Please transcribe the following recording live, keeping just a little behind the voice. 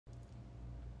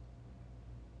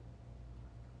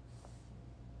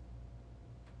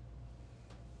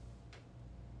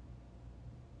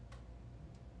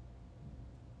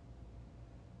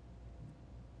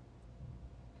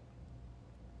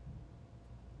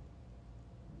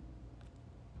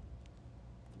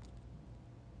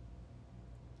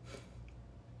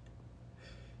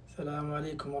السلام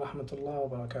عليكم ورحمة الله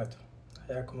وبركاته.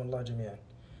 حياكم الله جميعا.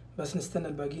 بس نستنى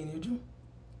الباقيين يجوا.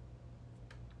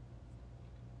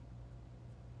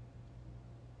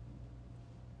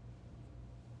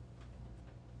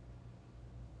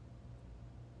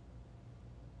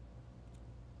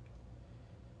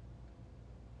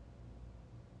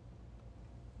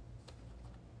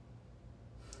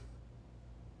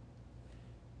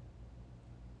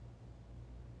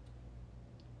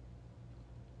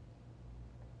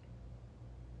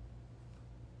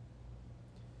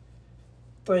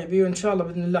 طيب ايوه ان شاء الله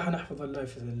باذن الله حنحفظ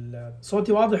اللايف.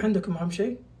 صوتي واضح عندكم اهم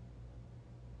شيء؟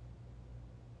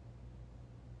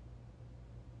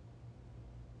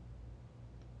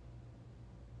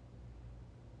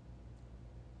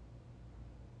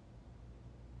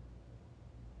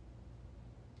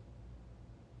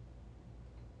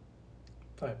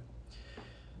 طيب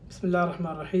بسم الله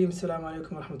الرحمن الرحيم. السلام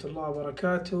عليكم ورحمة الله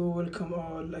وبركاته. Welcome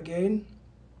all again.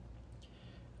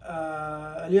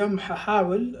 اليوم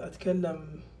ححاول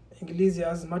أتكلم إنجليزي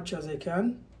as much as I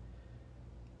can.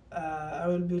 I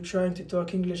will be trying to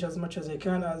talk English as much as I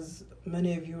can, as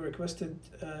many of you requested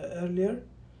earlier.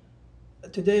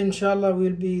 Today, inshallah,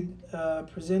 we'll be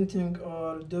presenting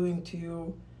or doing to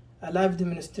you a live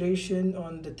demonstration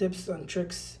on the tips and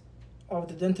tricks of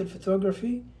the dental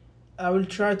photography. I will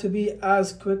try to be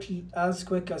as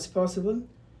quick as possible,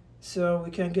 so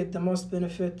we can get the most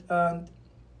benefit, and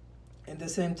at the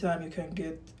same time we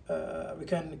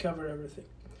can cover everything.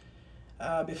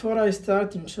 Before I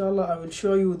start, inshallah, I will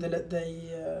show you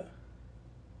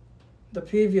the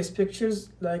previous pictures.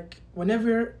 Like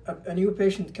whenever a new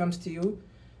patient comes to you,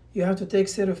 you have to take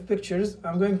set of pictures.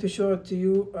 I'm going to show it to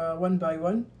you one by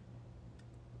one.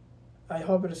 I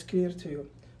hope it is clear to you.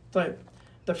 طيب,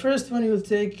 the first one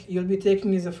you'll be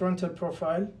taking is a frontal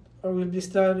profile, or we'll be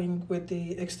starting with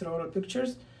the extraoral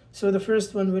pictures. So the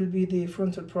first one will be the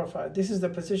frontal profile. This is the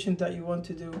position that you want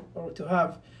to do or to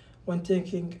have when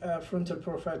taking a frontal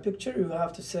profile picture. You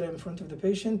have to sit in front of the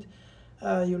patient.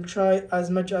 You'll try as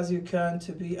much as you can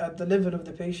to be at the level of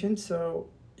the patient, so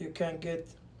you can get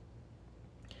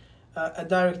a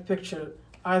direct picture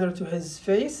either to his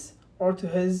face or to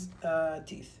his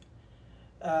teeth.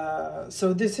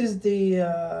 So this is the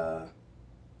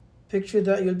picture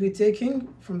that you'll be taking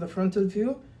from the frontal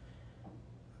view.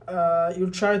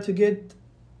 You'll try to get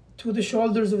to the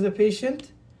shoulders of the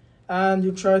patient, and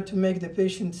you try to make the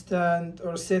patient stand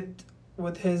or sit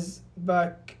with his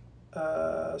back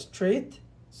straight,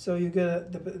 so you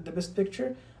get the best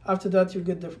picture. After that, you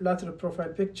get the lateral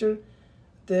profile picture.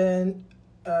 Then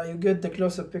you get the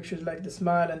close-up pictures like the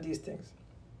smile and these things.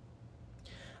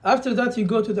 After that, you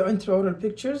go to the intraoral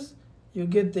pictures. You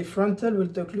get the frontal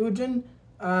with the occlusion,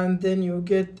 and then you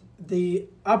get the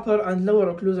upper and lower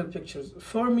occlusal pictures.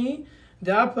 For me,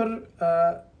 the upper,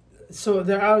 so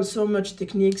there are so much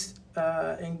techniques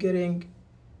in getting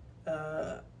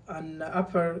an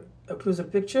upper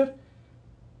occlusal picture.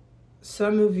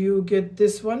 Some of you get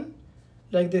this one,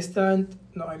 like they stand,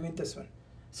 no, I mean this one.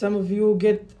 Some of you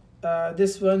get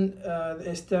this one,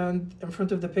 they stand in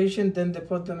front of the patient, then they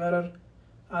put the mirror,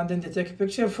 and then they take a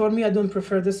picture. For me, I don't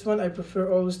prefer this one. I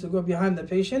prefer always to go behind the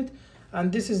patient. And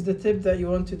this is the tip that you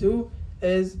want to do,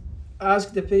 is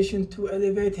ask the patient to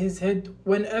elevate his head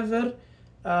whenever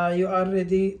you are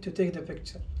ready to take the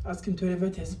picture. Ask him to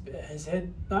elevate his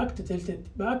head back, to tilt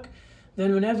it back.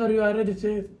 Then whenever you are ready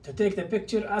to take the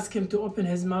picture, ask him to open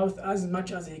his mouth as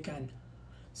much as he can,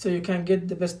 so you can get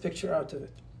the best picture out of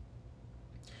it.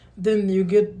 Then you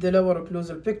get the lower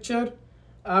occlusal picture.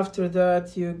 After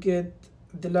that, you get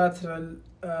the lateral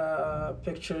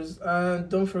pictures. And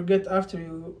don't forget, after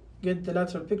you get the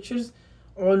lateral pictures,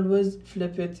 always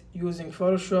flip it using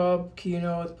Photoshop,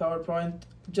 Keynote, PowerPoint.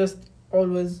 Just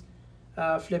always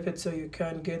flip it so you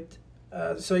can get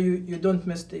so you don't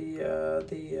miss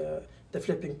the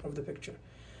flipping of the picture.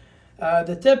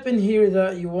 The tip in here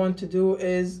that you want to do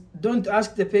is, don't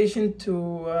ask the patient to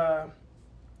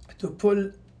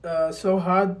pull so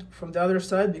hard from the other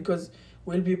side, because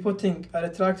we'll be putting a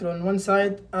retractor on one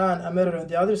side and a mirror on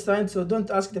the other side. So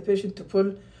don't ask the patient to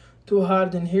pull too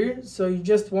hard in here. So you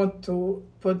just want to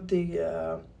put the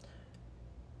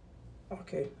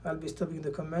okay, I'll be stopping the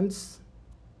comments.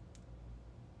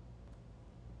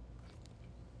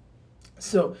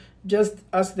 So just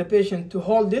ask the patient to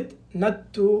hold it,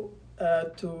 not to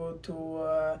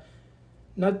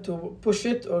push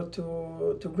it or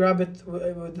to grab it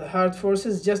with the hard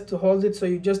forces, just to hold it. So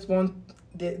you just want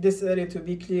this area to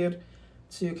be clear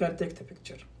so you can take the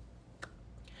picture.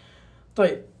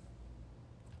 طيب.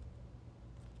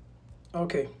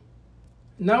 Okay,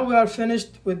 now we are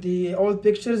finished with the old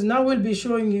pictures. Now we'll be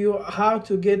showing you how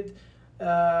to get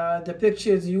the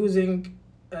pictures using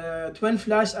twin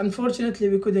flash. Unfortunately,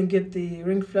 we couldn't get the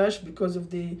ring flash because of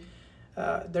the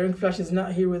ring flash is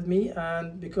not here with me,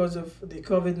 and because of the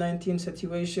COVID-19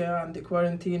 situation and the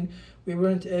quarantine, we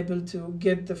weren't able to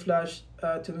get the flash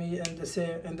to me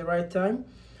in the right time.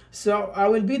 So I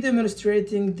will be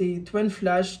demonstrating the twin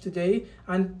flash today,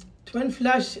 and twin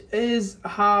flash is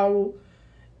how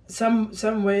in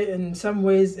some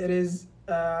ways it is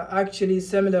actually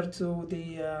similar to the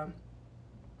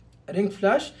ring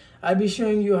flash. I'll be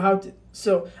showing you how to,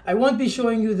 so I won't be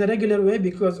showing you the regular way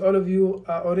because all of you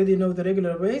already know the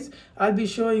regular ways. I'll be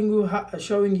showing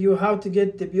you how to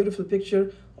get the beautiful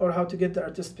picture or how to get the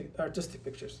artistic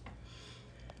pictures.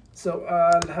 So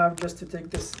I'll have just to take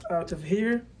this out of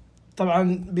here.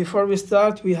 طبعا before we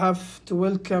start, we have to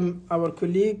welcome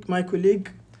my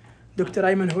colleague, Dr.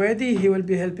 Ayman Howaidi. He will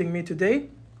be helping me today.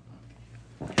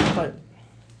 طيب.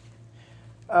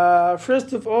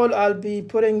 First of all, I'll be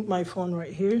putting my phone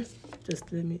right here.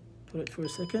 Just let me put it for a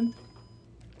second.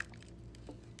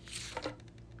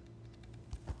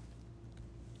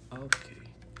 Okay.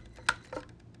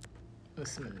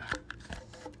 Bismillah.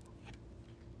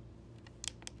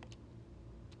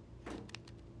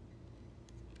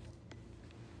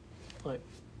 طيب.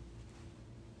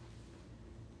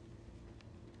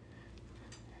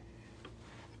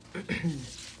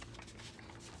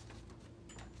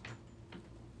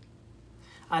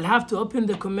 I'll have to open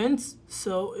the comments,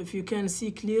 so if you can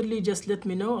see clearly, just let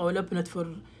me know. I will open it for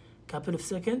a couple of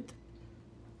seconds.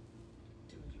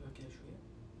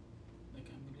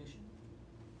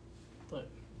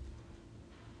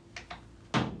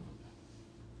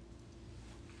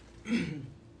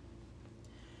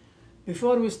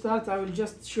 Before we start, I will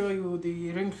just show you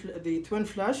the twin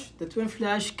flash. The twin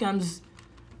flash comes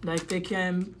like they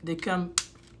come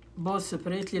both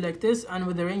separately like this, and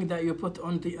with the ring that you put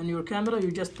on your camera,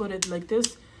 you just put it like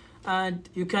this, and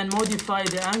you can modify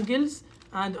the angles,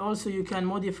 and also you can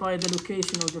modify the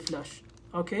location of the flash.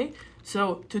 Okay,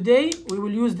 so today we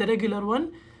will use the regular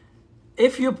one.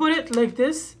 If you put it like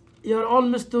this, you're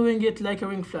almost doing it like a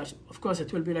ring flash. Of course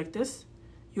it will be like this.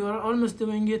 You are almost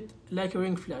doing it like a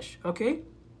ring flash. Okay,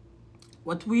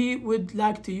 what we would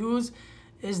like to use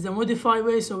is the modify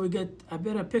way, so we get a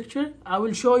better picture. I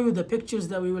will show you the pictures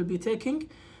that we will be taking.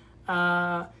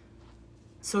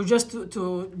 So just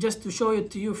to show it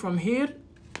to you from here,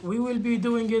 we will be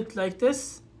doing it like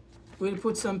this. We'll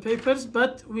put some papers,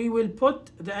 but we will put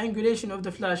the angulation of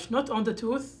the flash not on the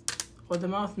tooth or the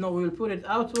mouth. No, we will put it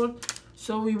outward.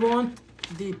 So we want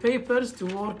the papers to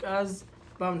work as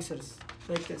bouncers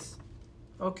like this.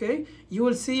 Okay, you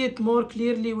will see it more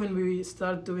clearly when we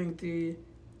start doing the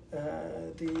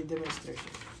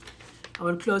demonstration. I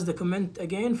will close the comment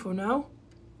again for now.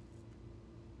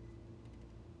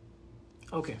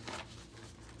 Okay,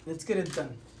 let's get it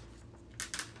done.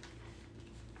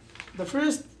 The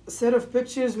first set of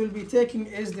pictures we'll be taking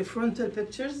is the frontal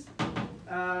pictures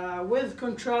with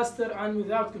contraster and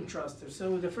without contraster.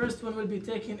 So the first one we'll be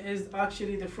taking is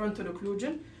actually the frontal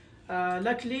occlusion.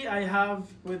 Luckily, I have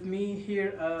with me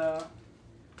here a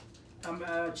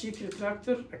cheek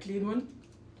retractor, a clean one.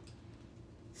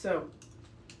 So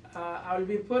I'll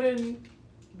be putting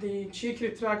the cheek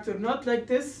retractor not like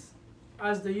this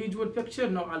as the usual picture.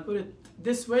 No, I'll put it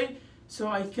this way so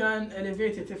I can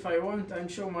elevate it if I want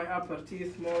and show my upper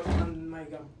teeth more and my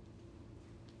gum.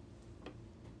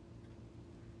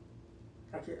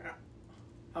 Okay,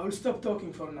 I will stop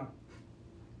talking for now.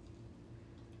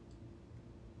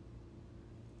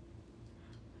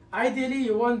 Ideally,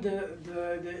 you want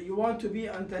you want to be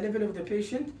on the level of the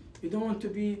patient. You don't want to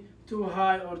be too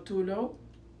high or too low,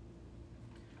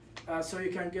 so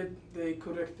you can get the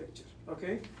correct picture.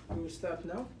 Okay, we will start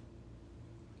now.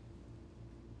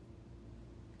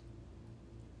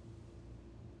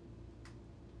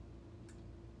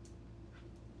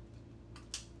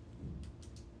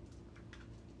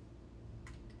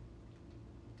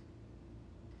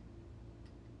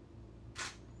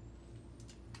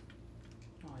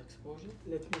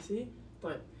 Let me see.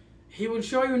 But he will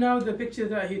show you now the picture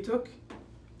that he took.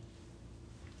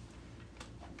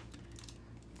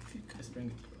 Let's bring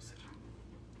it closer.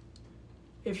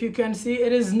 If you can see,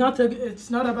 it's not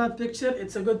a bad picture.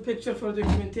 It's a good picture for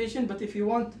documentation. But if you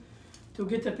want to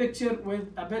get a picture with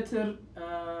a better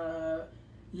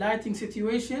lighting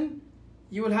situation,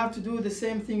 you will have to do the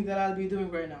same thing that I'll be doing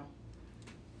right now.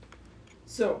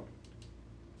 So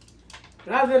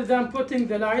rather than putting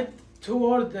the light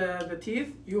toward the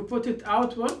teeth, you put it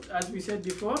outward, as we said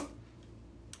before,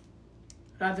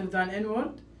 rather than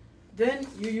inward. Then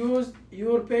you use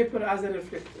your paper as a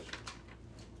reflector.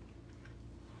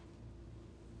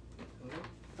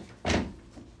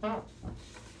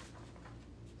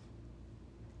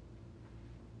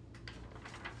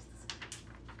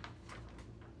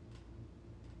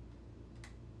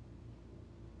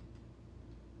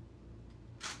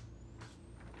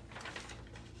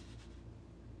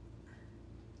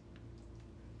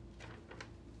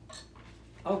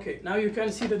 Okay, now you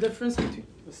can see the difference between.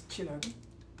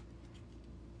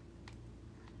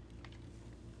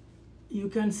 You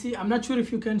can see, I'm not sure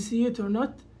if you can see it or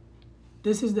not.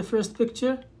 This is the first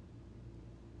picture.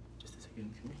 Just a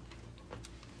second for me.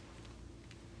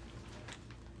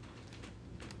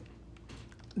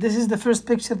 This is the first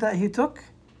picture that he took.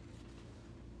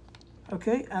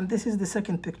 Okay, and this is the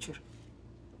second picture.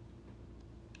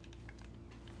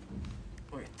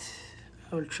 Wait,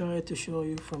 I will try to show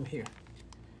you from here.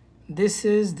 This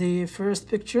is the first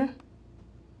picture.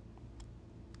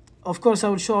 Of course, I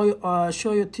will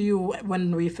show it to you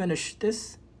when we finish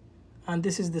this. And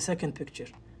this is the second picture.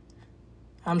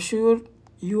 I'm sure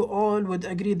you all would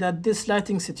agree that this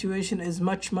lighting situation is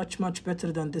much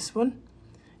better than this one.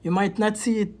 You might not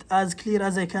see it as clear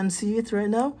as I can see it right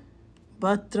now,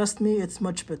 but trust me, it's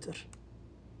much better.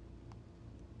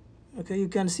 Okay, you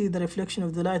can see the reflection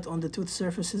of the light on the tooth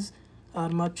surfaces are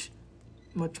much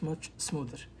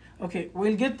smoother. Okay,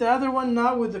 we'll get the other one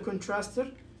now with the contraster.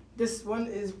 This one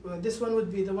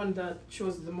would be the one that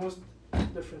shows the most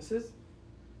differences.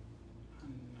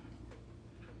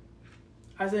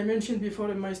 As I mentioned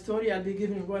before in my story, I'll be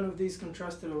giving one of these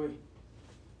contraster away.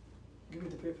 Give me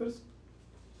the papers.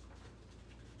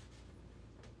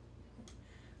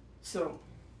 So,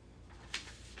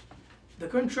 the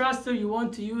contraster, you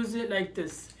want to use it like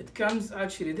this. It comes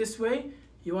actually this way.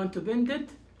 You want to bend it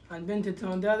and bend it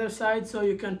on the other side so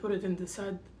you can put it in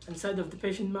the inside of the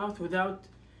patient mouth without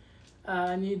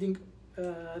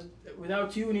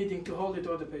without you needing to hold it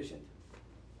or the patient.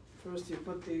 First you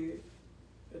put the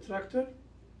retractor,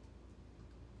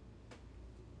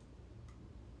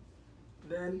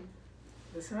 then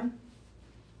this one,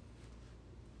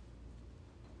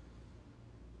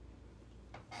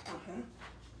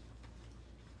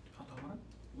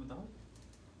 without.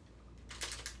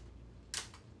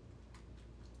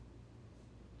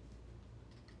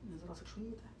 نزل راسك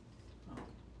شوية تحت.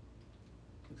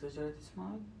 exaggerate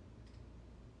smile.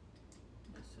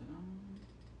 السلام.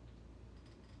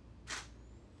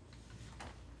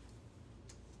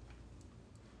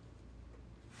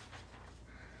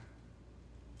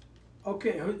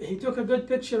 Okay, he took a good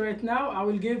picture right now.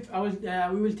 We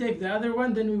will take the other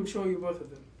one, then we will show you both of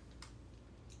them.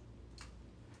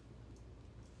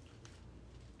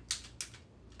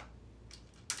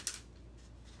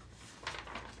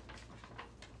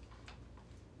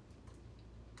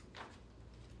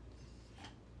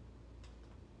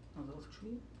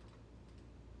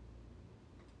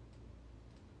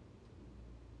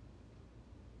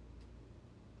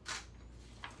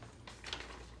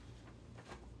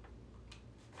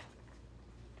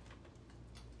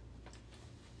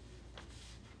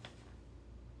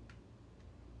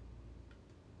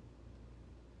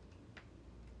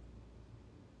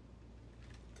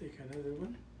 Take another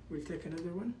one. We'll take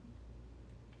another one.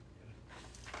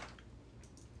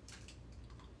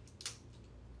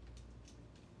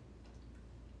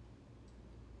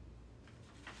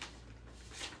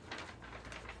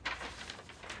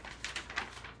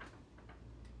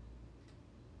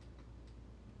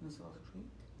 نزل راسك شوية.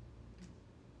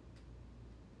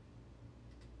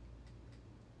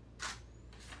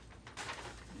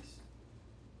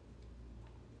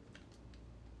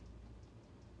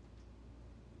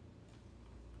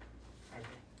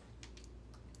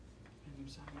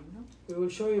 We will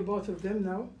show you both of them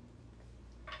now.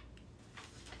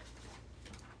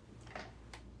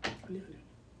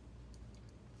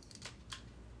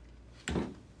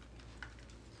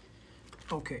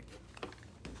 Okay.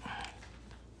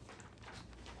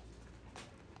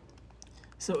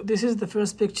 So this is the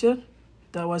first picture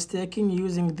that was taken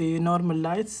using the normal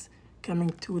lights coming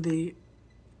to the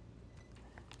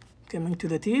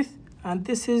teeth, and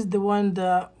this is the one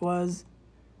that was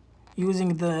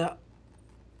using the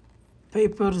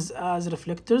papers as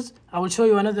reflectors. I will show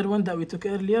you another one that we took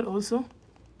earlier also.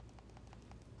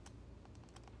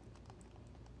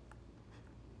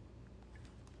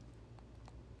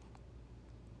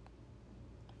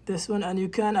 This one, and you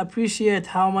can appreciate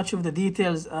how much of the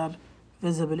details are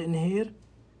visible in here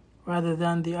rather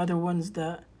than the other ones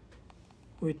that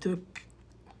we took,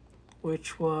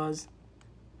 which was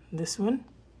this one.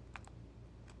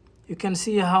 You can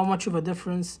see how much of a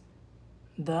difference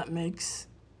that makes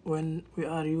when we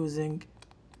are using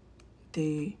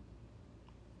the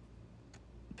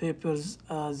papers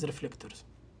as reflectors.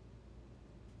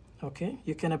 Okay,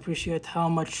 you can appreciate how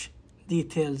much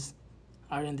details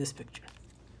are in this picture.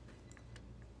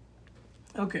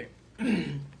 Okay,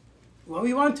 what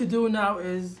we want to do now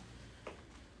is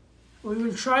we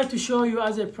will try to show you,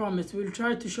 as I promised, we'll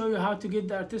try to show you how to get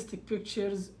the artistic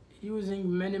pictures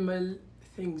using minimal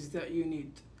things that you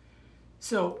need.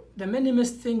 So the minimum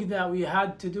thing that we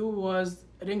had to do was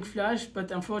ring flash, but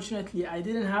unfortunately I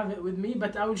didn't have it with me,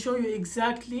 but I will show you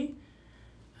exactly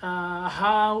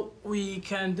how we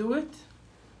can do it.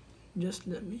 Just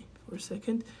let me for a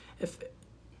second.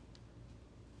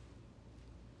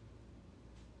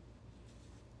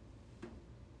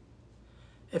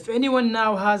 If anyone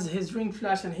now has his ring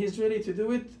flash and he's ready to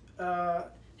do it,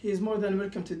 he is more than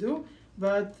welcome to do,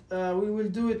 but we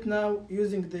will do it now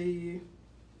using the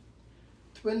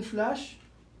twin flash.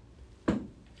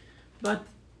 But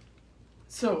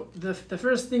so the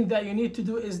first thing that you need to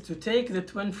do is to take the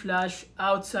twin flash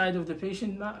outside of the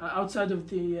patient, outside of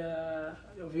the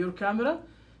of your camera.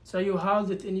 So you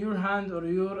hold it in your hand, or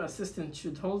your assistant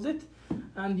should hold it,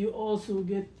 and you also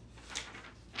get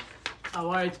a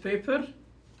white paper.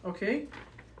 Okay,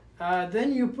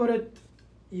 then you put it,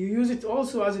 you use it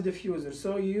also as a diffuser.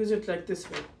 So you use it like this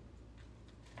way.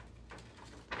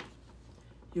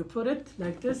 You put it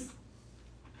like this,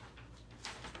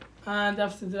 and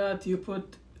after that you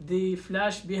put the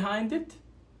flash behind it.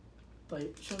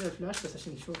 طيب شغل الفلاش بس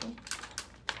عشان نشوفه.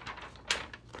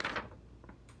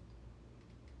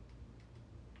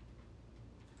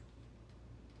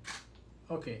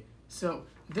 Okay, so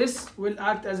this will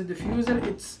act as a diffuser.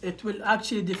 It will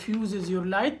actually diffuses your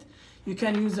light. You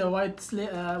can use a white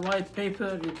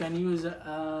paper. You can use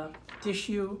a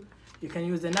tissue. You can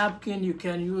use a napkin. You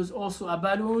can use also a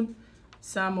balloon.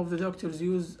 Some of the doctors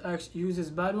uses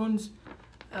balloons,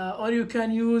 or you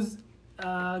can use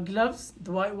gloves,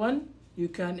 the white one. You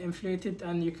can inflate it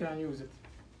and you can use it.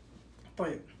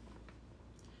 طيب.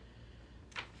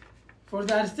 For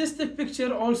the artistic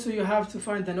picture, also you have to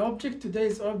find an object.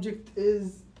 Today's object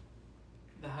is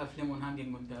the half lemon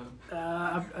hanging with the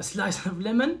a slice of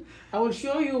lemon. I will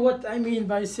show you what I mean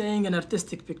by saying an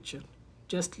artistic picture.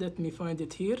 Just let me find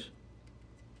it here.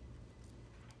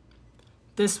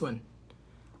 This one.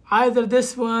 Either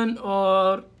this one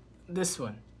or this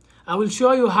one. I will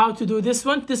show you how to do this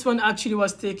one. This one actually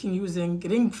was taken using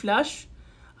ring flash.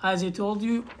 As I told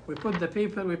you, we put the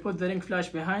paper, we put the ring flash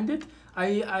behind it.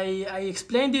 I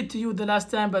explained it to you the last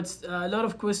time, but a lot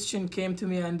of questions came to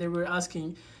me and they were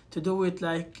asking to do it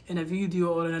like in a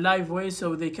video or in a live way,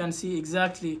 so they can see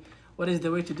exactly what is the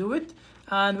way to do it.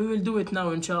 And we will do it now,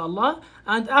 inshallah.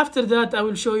 And after that, I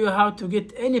will show you how to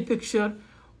get any picture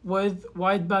with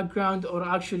white background, or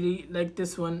actually like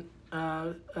this one,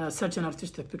 such an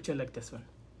artistic picture like this one.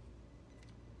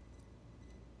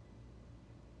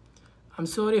 I'm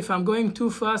sorry if I'm going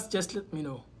too fast, just let me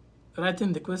know. Write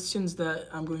in the questions that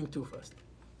I'm going too fast.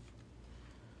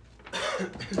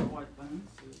 white balance.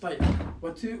 Right.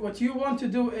 What you want to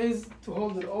do is to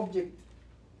hold the object.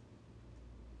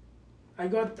 I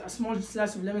got a small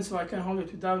slice of lemon, so I can hold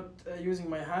it without using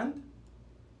my hand.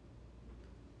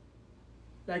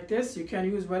 Like this, you can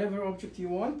use whatever object you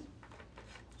want.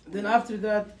 Then after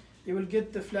that, you will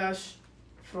get the flash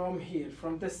from here,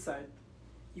 from this side.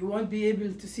 You won't be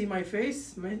able to see my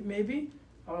face, maybe.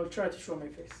 I will try to show my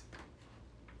face.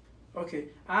 Okay,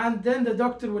 and then the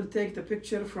doctor will take the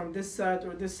picture from this side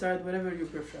or this side, whatever you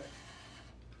prefer.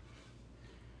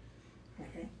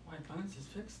 Okay. White balance is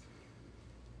fixed.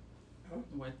 Huh?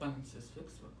 The white balance is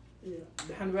fixed. Yeah,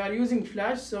 and we are using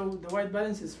flash, so the white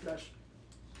balance is flash.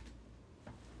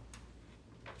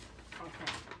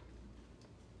 Okay.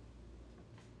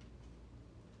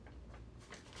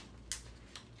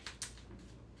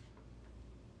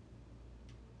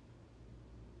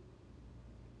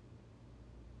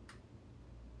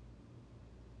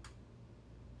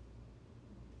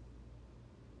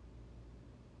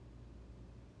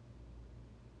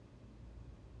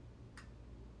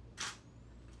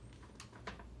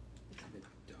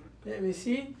 Let me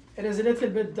see. It is a little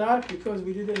bit dark because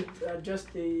we didn't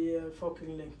adjust the focal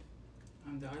length.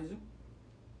 And the ISO?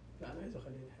 لا العيزة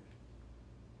خلينا هنا.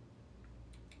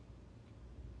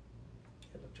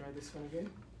 يلا try this one again.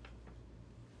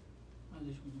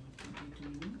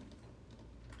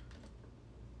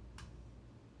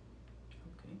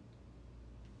 Okay.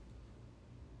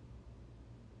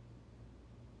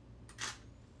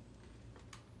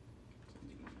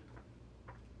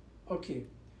 Okay.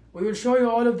 We will show you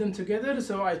all of them together.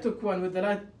 So I took one with the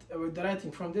light, with the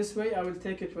lighting from this way. I will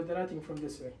take it with the lighting from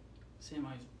this way. Same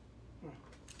ISO.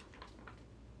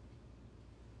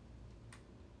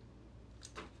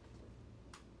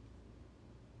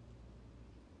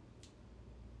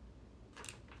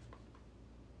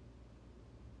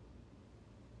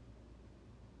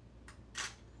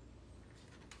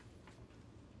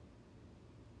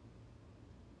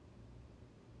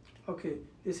 Okay,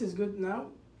 this is good now.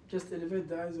 Just elevate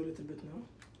the eyes a little bit now.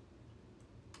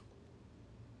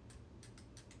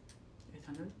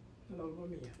 800? No,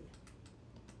 400.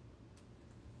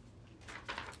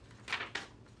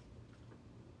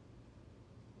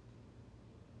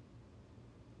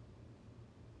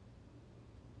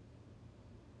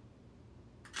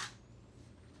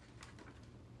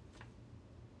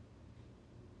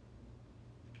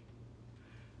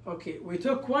 Okay, we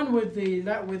took one with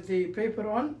the paper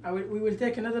on. We will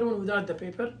take another one without the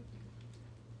paper.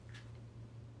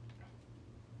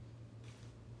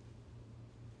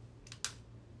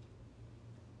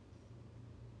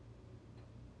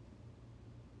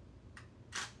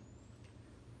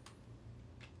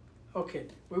 Okay,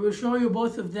 we will show you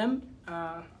both of them.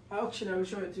 Actually, I will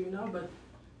show it to you now, but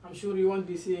I'm sure you won't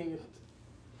be seeing it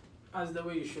as the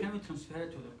way you should. Can we transfer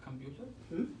it to the computer?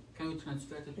 Hmm? Can we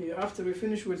transfer it? Yeah, after we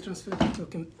finish, we'll transfer it to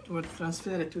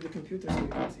the computer so you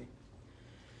can see.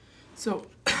 So,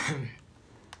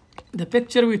 the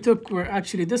picture we took were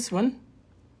actually this one.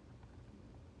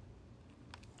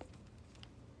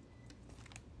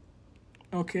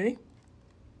 Okay.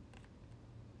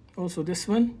 Also this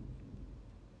one.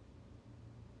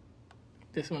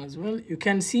 This one as well. You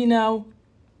can see now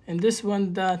in this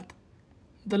one that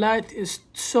the light is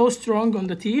so strong on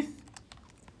the teeth.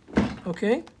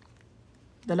 Okay.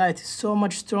 The light is so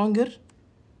much stronger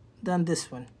than this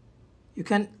one.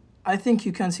 I think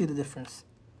you can see the difference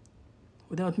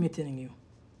without me telling you.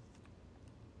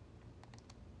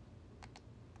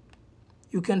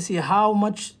 You can see how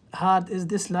much hard is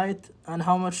this light and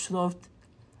how much soft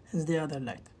is the other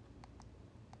light.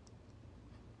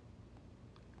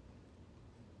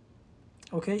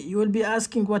 Okay, you will be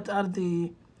asking what are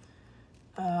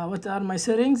my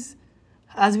settings.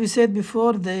 As we said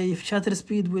before, the shutter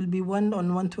speed will be 1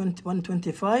 on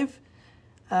 125.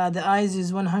 The eyes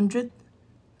is 100.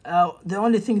 The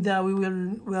only thing that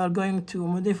we are going to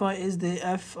modify is the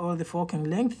f or the focal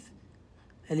length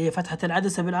اللي هي فتحة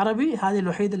العدسة بالعربي. هذه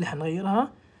الوحيدة اللي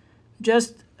حنغيرها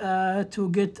just to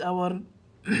get our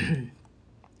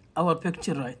our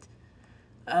picture right.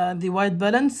 The white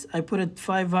balance, I put it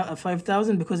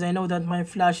 5000 because I know that my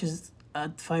flash is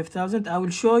at 5000. I will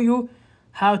show you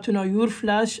how to know your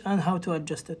flash and how to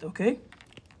adjust it. Okay.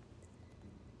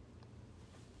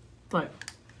 طيب.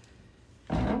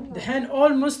 دحين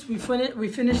almost we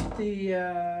finished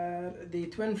the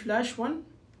twin flash one.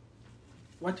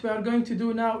 What we are going to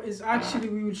do now is actually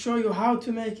we will show you how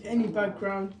to make any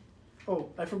background. Oh,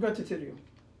 I forgot to tell you.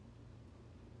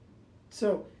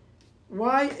 So,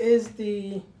 why is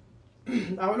the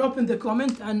I will open the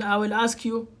comment and I will ask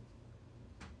you.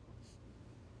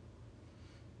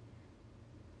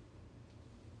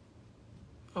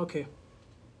 Okay.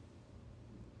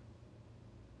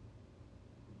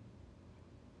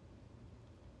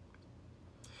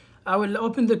 I will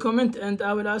open the comment and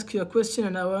I will ask you a question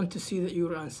and I want to see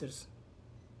your answers.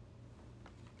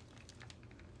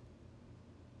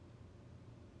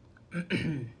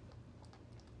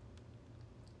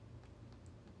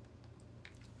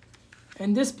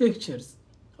 In this pictures,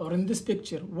 or in this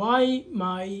picture, why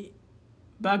my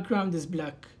background is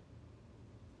black?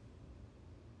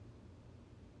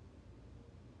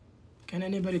 Can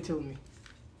anybody tell me?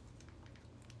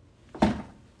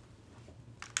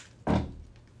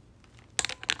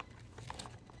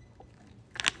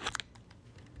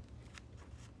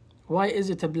 Why is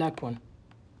it a black one?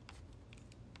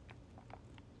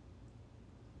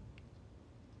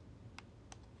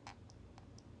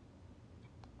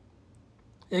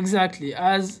 Exactly,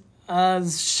 as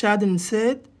Shadon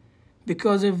said,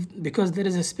 because there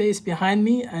is a space behind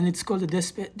me and it's called a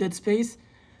dead space.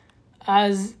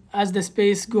 As the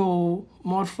space go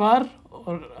more far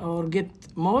or get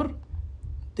more,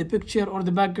 the picture or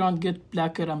the background get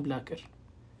blacker and blacker.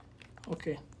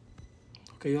 Okay,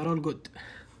 you're all good.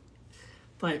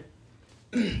 طيب.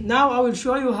 Now I will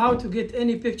show you how to get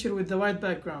any picture with the white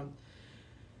background.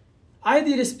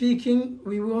 Ideally speaking,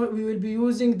 we will be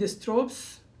using the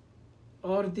strobes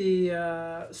or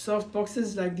the soft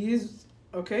boxes like these.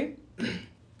 Okay.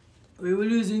 we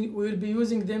will be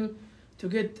using them to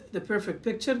get the perfect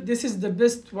picture. This is the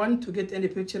best one to get any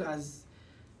picture, as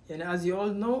you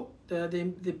all know.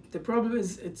 The problem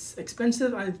is it's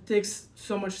expensive and it takes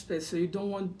so much space, so you don't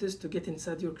want this to get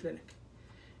inside your clinic.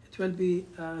 It will be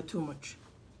too much.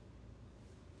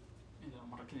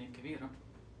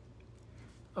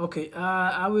 Okay,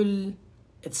 I will.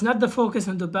 It's not the focus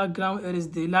in the background. It is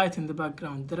the light in the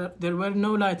background. There was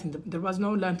no light in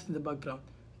the background.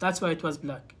 That's why it was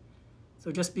black.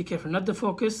 So just be careful. Not the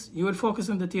focus. You will focus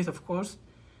on the teeth, of course.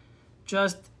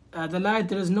 Just the light.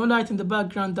 There is no light in the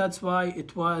background. That's why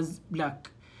it was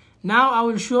black. Now I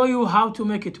will show you how to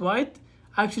make it white.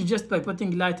 Actually, just by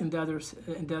putting light in the other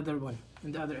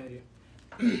area.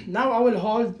 Now I will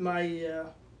hold my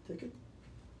ticket.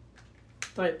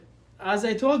 Type. As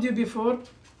I told you before,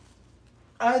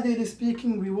 ideally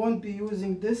speaking, we won't be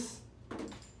using this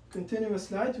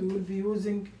continuous light. We will be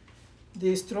using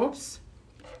the strobes.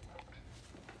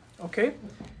 Okay,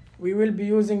 we will be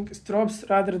using strobes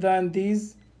rather than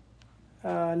these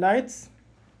lights.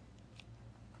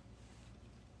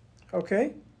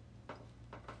 Okay,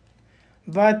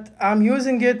 but I'm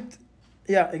using it.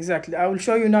 Yeah, exactly. I will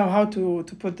show you now how to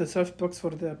put the softbox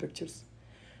for the pictures.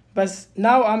 But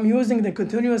now I'm using the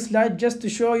continuous light just to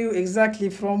show you exactly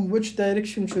from which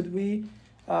direction should we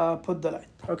put the light.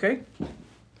 Okay.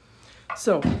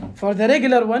 So for the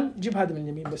regular one جيب هذا من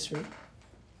اليمين بس شوي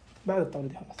بعد الطاولة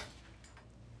دي خلاص.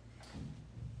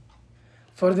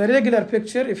 For the regular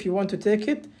picture, if you want to take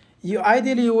it,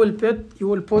 ideally you will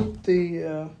put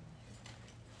the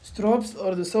strobes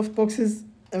or the soft boxes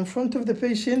in front of the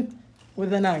patient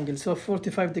with an angle, so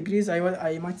 45 degrees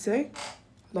I might say,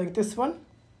 like this one.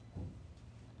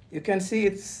 You can see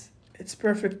it's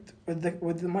perfect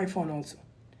with my phone also.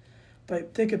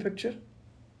 طيب, take a picture.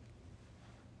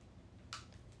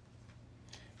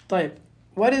 طيب,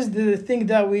 what is the thing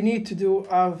that we need to do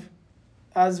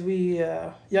as we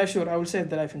yeah, sure, I will save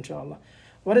the life inshallah.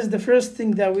 What is the first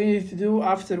thing that we need to do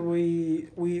after we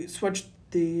switch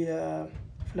the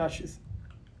flashes?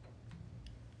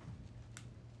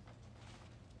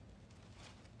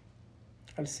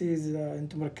 I'll see إذا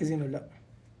أنتم مركزين ولا لا.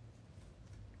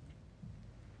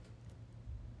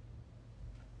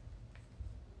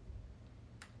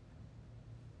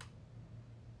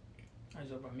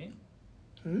 عايز 400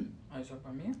 هم؟ عايز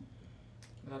 400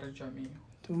 لا رجع 100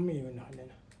 800 منه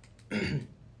خلينا.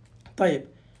 طيب.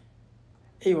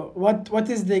 أيوة, what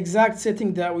is the exact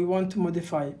setting that we want to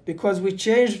modify? Because we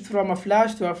changed from a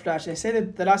flash to a flash. I said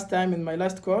it the last time in my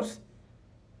last course.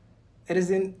 There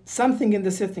is something in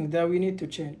the setting that we need to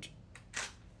change.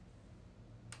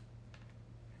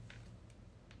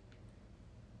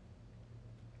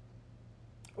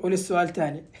 قول السؤال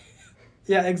تاني.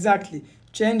 Yeah, exactly.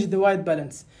 Change the white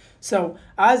balance. So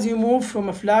as you move from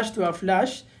a flash to a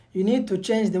flash, you need to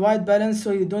change the white balance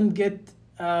so you don't get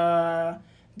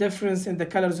difference in the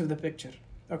colors of the picture.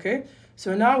 Okay,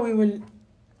 so now we will.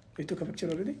 You took a picture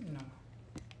already? No.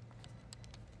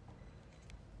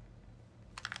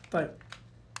 طيب.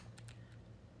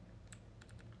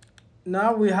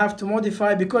 Now we have to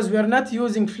modify because we are not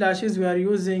using flashes, we are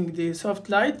using the soft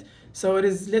light, so it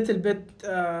is little bit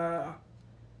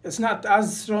it's not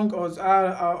as strong or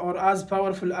as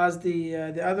powerful as the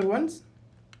other ones.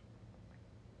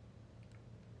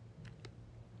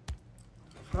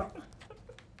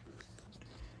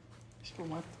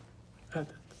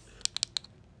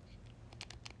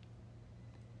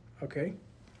 Okay,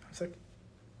 a sec.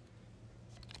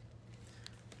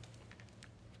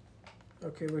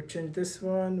 Okay, we change this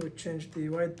one, we change the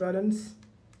white balance.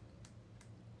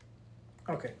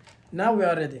 Okay, now we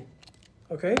are ready.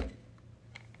 Okay,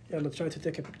 yeah, let's try to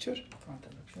take a picture. Front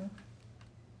picture.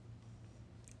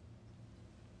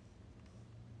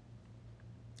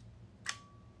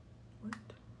 What?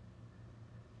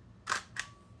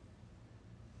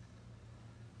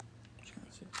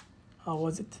 How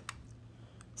was it?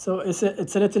 So it's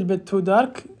a little bit too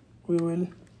dark. We will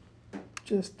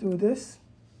just do this.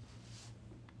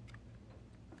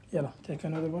 Yeah, take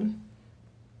another one.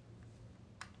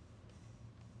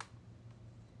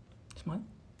 Smile.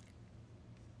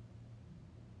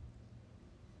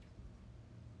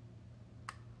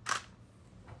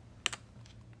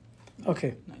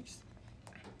 Okay, Nice.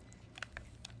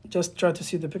 just try to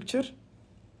see the picture.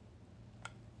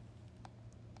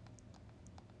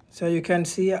 So you can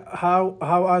see how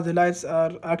are the lights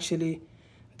are actually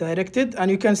directed,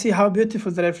 and you can see how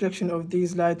beautiful the reflection of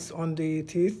these lights on the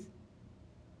teeth.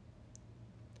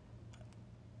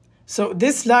 So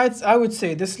this light, I would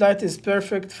say this light is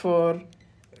perfect for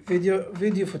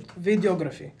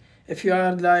videography. If you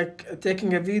are like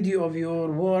taking a video of your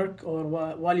work or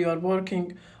while you are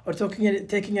working, or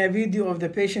taking a video of the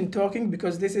patient talking,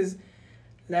 because this is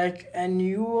like a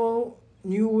new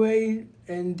way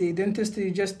in the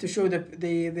dentistry, just to show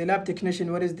the lab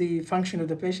technician what is the function of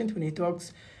the patient when he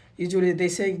talks. Usually they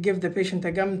say give the patient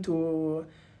a gum to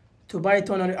bite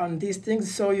on these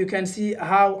things, so you can see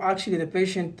how actually the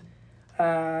patient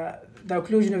the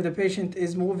occlusion of the patient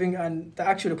is moving, and the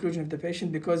actual occlusion of the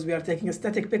patient, because we are taking a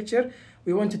static picture.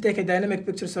 We want to take a dynamic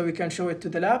picture so we can show it to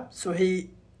the lab, so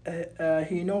he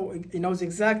knows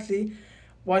exactly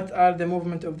what are the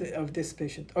movement of this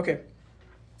patient. Okay,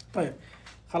 طيب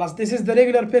خلاص, this is the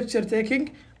regular picture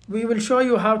taking. We will show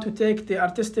you how to take the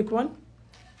artistic one.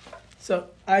 So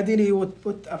ideally you would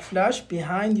put a flash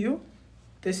behind you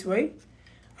this way,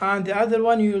 and the other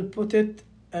one you will put it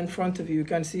in front of you. You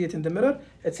can see it in the mirror.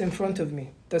 It's in front of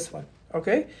me, this one.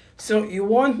 Okay, so you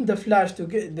want the flash to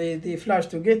get the flash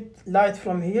to get light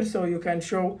from here, so you can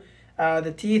show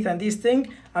the teeth and these things,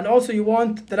 and also you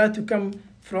want the light to come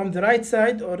from the right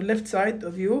side or left side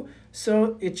of you,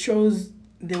 so it shows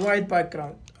the white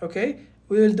background. Okay,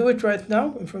 we will do it right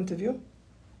now in front of you.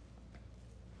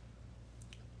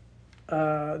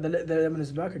 The lemon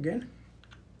is back again.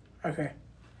 Okay,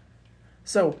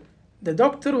 so the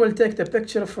doctor will take the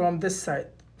picture from this side,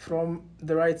 from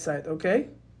the right side. Okay,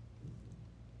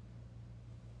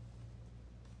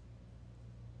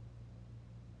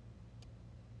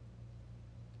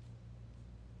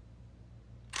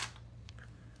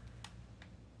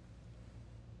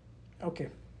 okay,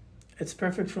 it's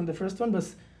perfect from the first one, but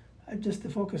I just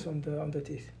focus on the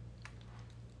teeth.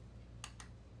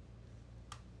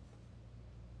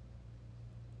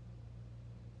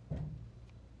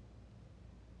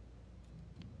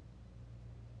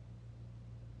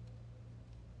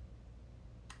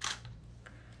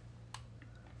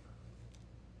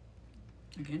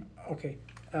 Again. Okay,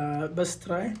 بس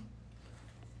try.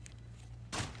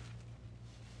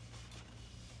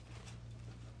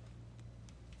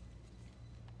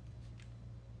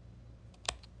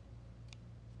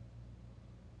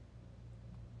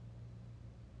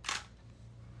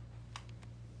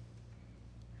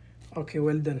 Okay,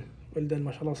 well done, well done.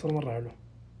 ما شاء الله صار مرة حلو.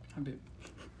 حبيب.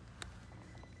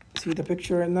 See the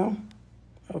picture right now?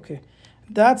 Okay,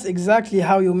 that's exactly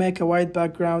how you make a white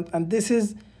background, and this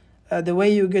is the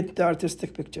way you get the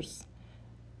artistic pictures.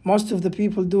 Most of the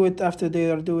people do it after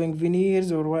they are doing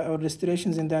veneers or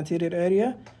restorations in the anterior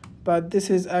area, but this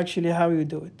is actually how you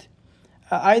do it.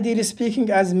 Ideally speaking,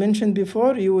 as mentioned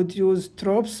before, you would use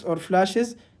tropes or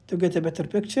flashes to get a better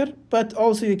picture, but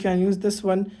also you can use this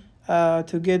one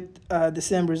to get the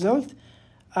same result.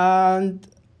 And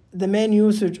the main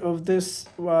usage of this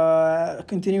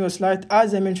continuous light,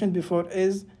 as I mentioned before,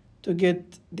 is to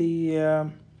get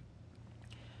the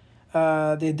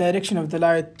direction of the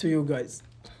light to you guys.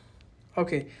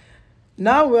 Okay,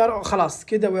 now we are خلاص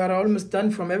كده, we are almost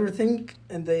done from everything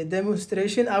in the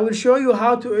demonstration. I will show you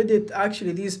how to edit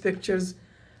actually these pictures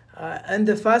in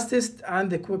the fastest and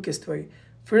the quickest way.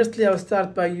 Firstly, I'll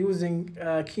start by using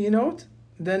Keynote,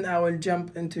 then I will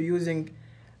jump into using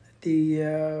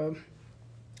the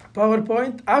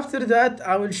PowerPoint. After that,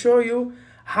 I will show you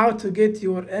how to get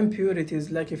your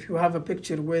impurities, like if you have a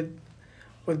picture with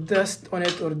dust on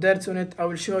it or dirt on it, I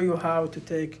will show you how to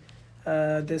take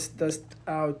this dust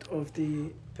out of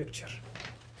the picture.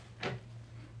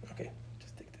 Okay,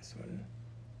 just take this one.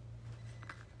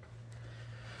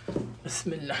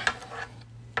 Bismillah.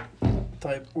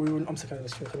 طيب, we will أمسك هذا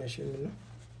بس شوي, خليني أشيل منه.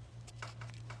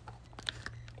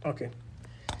 Okay.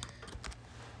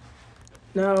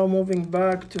 Now moving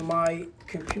back to my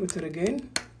computer again.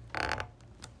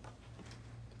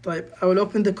 طيب, I will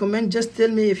open the comment. Just tell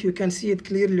me if you can see it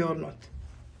clearly or not.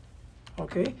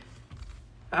 Okay.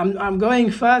 I'm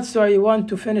going fast, so I want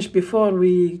to finish before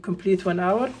we complete 1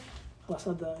 hour. خلاص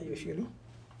هذا يشيله.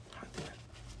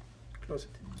 Close it.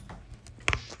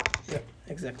 Yeah,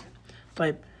 exactly.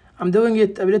 طيب, I'm doing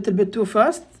it a little bit too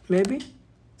fast, maybe.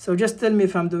 So just tell me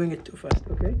if I'm doing it too fast.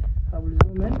 Okay. I will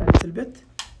zoom in a little bit.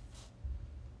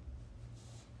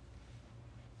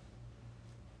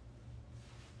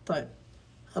 طيب,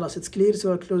 خلاص, it's clear,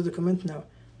 so I'll close the comment now.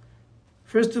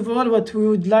 First of all, what we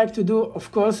would like to do,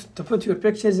 of course, to put your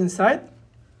pictures inside.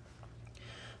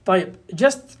 طيب,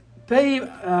 just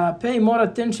pay more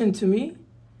attention to me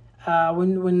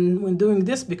when doing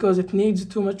this, because it needs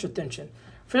too much attention.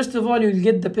 First of all, you'll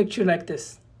get the picture like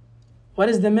this. What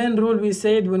is the main rule we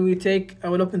said when we take, I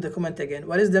will open the comment again.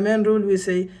 What is the main rule we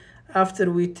say after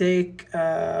we take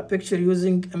a picture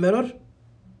using a mirror?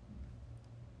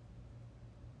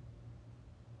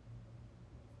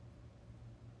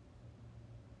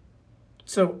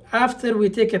 So after we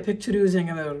take a picture using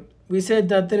a mirror, we said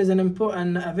that there is a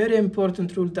very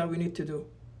important rule that we need to do.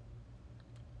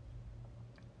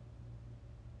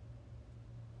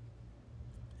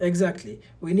 Exactly.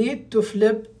 We need to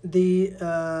flip the,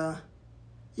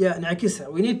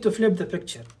 نعكسها. We need to flip the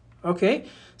picture. Okay.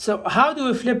 So how do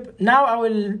we flip? Now I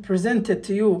will present it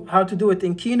to you how to do it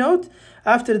in Keynote.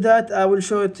 After that, I will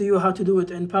show it to you how to do it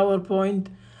in PowerPoint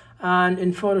and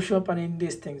in Photoshop and in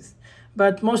these things.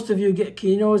 But most of you get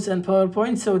Keynotes and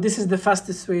PowerPoint, so this is the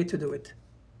fastest way to do it.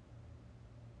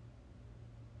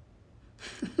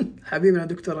 حبيبنا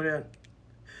دكتور ريان.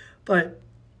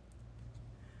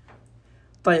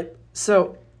 طيب,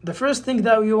 so the first thing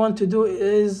that you want to do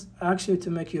is actually to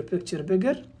make your picture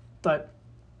bigger. طيب,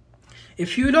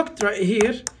 if you looked right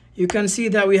here, you can see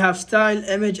that we have style,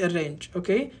 image, arrange.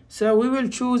 Okay, so we will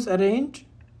choose arrange.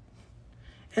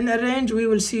 In arrange, we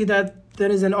will see that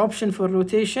there is an option for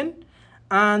rotation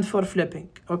and for flipping.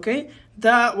 Okay,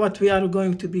 that's what we are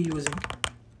going to be using.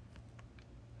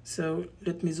 So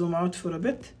let me zoom out for a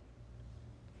bit.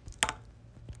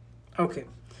 Okay,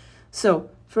 so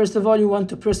First of all, you want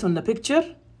to press on the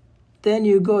picture, then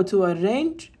you go to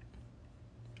arrange,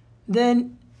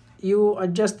 then you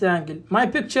adjust the angle. My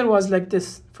picture was like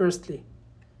this firstly,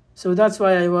 so that's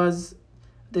why I was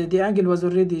the angle was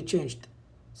already changed.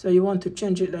 So you want to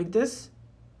change it like this.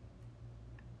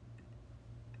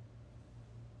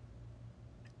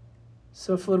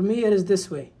 So for me it is this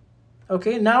way.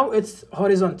 Okay, now it's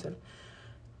horizontal.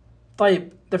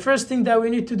 طيب, the first thing that we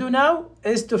need to do now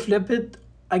is to flip it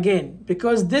again,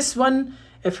 because this one,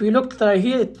 if we look right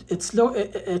here,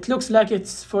 it looks like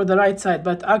it's for the right side,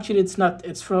 but actually it's not,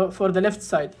 it's for the left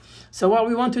side. So what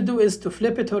we want to do is to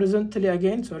flip it horizontally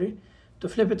again, to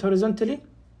flip it horizontally.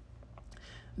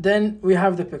 Then we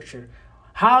have the picture.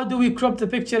 How do we crop the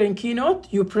picture in Keynote?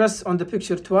 You press on the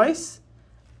picture twice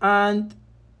and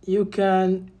you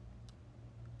can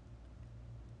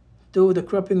do the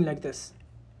cropping like this.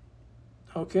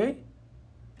 Okay,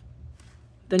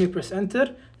 then you press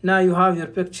enter. Now you have your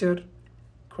picture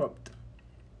cropped.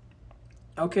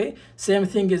 Okay, same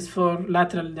thing is for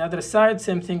lateral, the other side,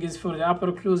 same thing is for the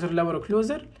upper occluser, lower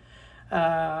occluser.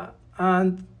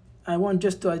 And I want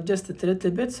just to adjust it a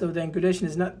little bit so the angulation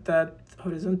is not that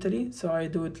horizontally, so I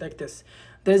do it like this.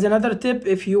 There's another tip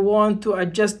if you want to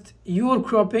adjust your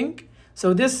cropping.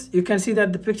 So this, you can see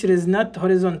that the picture is not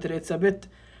horizontal, it's a bit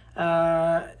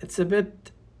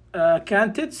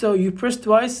canted, so you press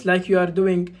twice like you are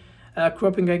doing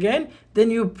cropping again, then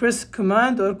you press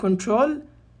command or control,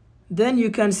 then you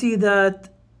can see that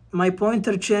my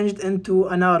pointer changed into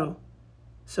an arrow.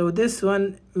 So this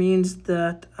one means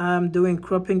that I'm doing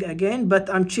cropping again, but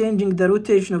I'm changing the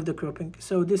rotation of the cropping.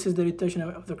 So this is the rotation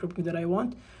of the cropping that I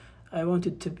want. I want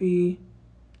it to be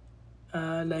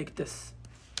like this.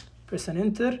 Press and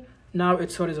enter. Now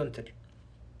it's horizontal.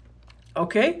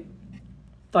 Okay,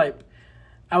 type.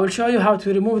 I will show you how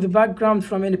to remove the background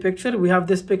from any picture. We have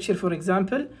this picture, for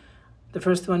example. The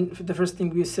first thing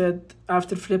we said,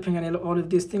 after flipping and all of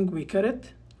these things, we cut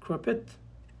it, crop it.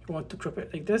 You want to crop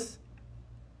it like this.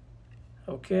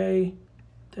 Okay,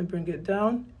 then bring it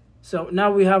down. So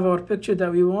now we have our picture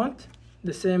that we want,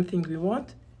 the same thing we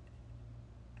want.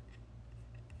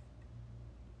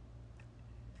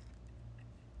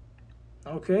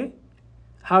 Okay,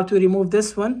 how to remove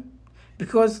this one?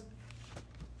 Because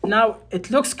now it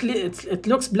looks clear, it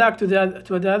looks black to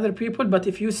the other people, but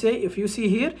if you see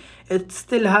here, it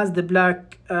still has the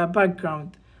black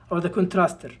background or the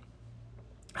contraster.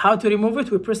 How to remove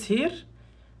it? We press here,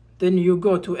 then you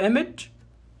go to image,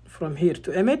 from here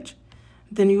to image,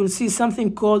 then you will see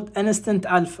something called instant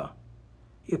alpha.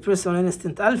 You press on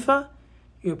instant alpha,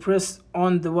 you press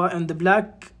on the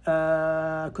black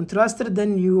contraster,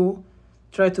 then you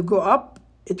try to go up,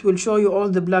 it will show you all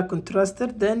the black contraster,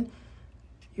 then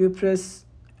you press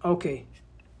OK.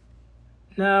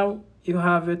 Now you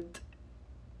have it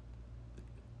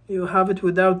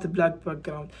without the black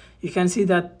background. You can see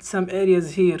that some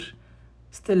areas here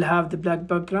still have the black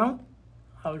background.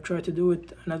 I will try to do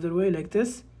it another way, like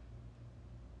this.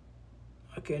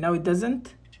 Okay, now it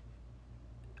doesn't,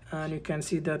 and you can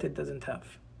see that it doesn't have.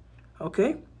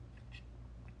 Okay,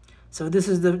 so this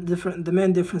is the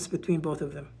main difference between both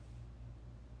of them.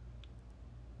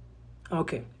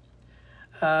 Okay,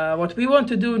 what we want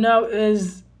to do now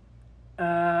is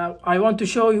I want to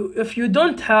show you, if you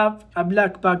don't have a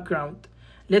black background,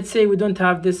 let's say we don't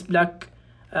have this black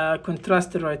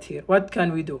contraster right here, what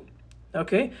can we do?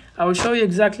 Okay, I will show you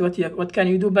exactly what can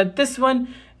you do, but this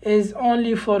one is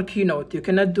only for Keynote. You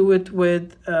cannot do it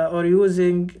with or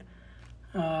using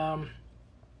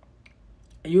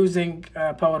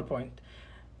PowerPoint.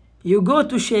 You go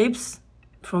to shapes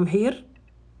from here,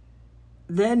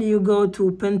 then you go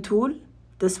to pen tool,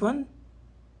 this one.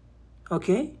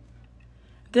 Okay,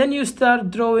 then you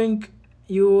start drawing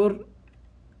your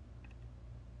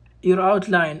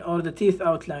outline or the teeth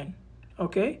outline.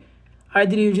 Okay,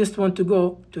 ideally you just want to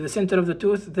go to the center of the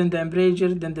tooth, then the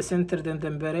embrasure, then the center, then the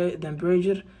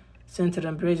embrasure, center,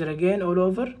 embrasure again, all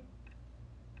over.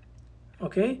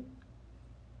 Okay,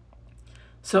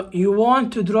 so you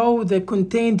want to draw the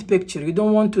contained picture. You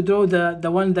don't want to draw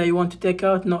the one that you want to take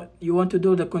out. No, you want to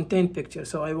do the contained picture.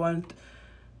 So I want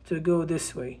to go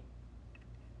this way.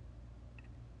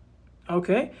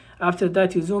 Okay, after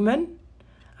that you zoom in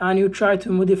and you try to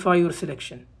modify your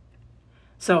selection.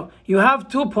 So you have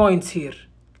 2 points here.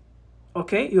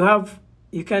 Okay,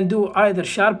 you can do either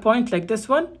sharp point like this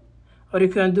one, or you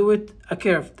can do it a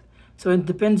curved. So it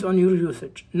depends on your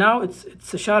usage. Now it's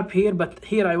a sharp here, but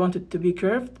here I want it to be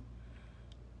curved.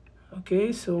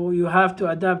 Okay, so you have to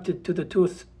adapt it to the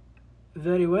tooth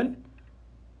very well.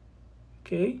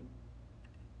 Okay,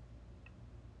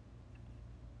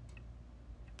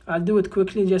 I'll do it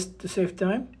quickly just to save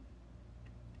time.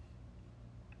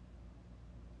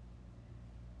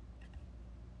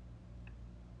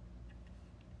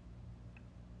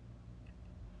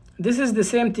 This is the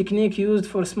same technique used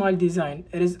for smile design.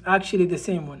 It is actually the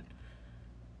same one.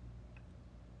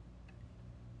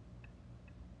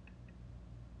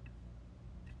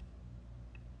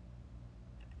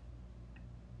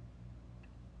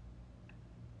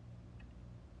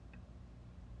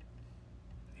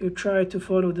 You try to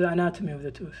follow the anatomy of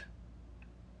the tooth.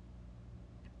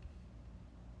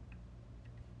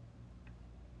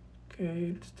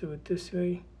 Okay, let's do it this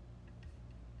way.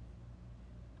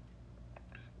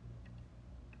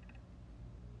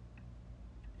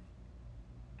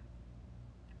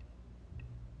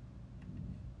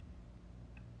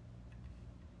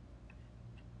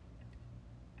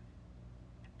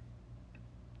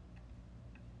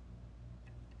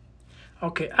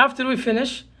 Okay, after we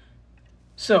finish,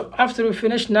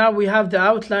 now we have the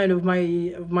outline of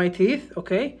my teeth.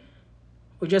 Okay,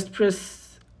 we just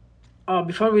press.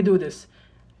 Before we do this,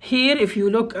 here if you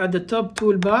look at the top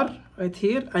toolbar right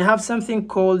here, I have something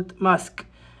called mask.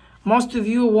 Most of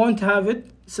you won't have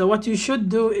it, so what you should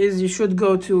do is you should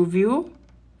go to view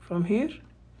from here,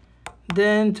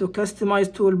 then to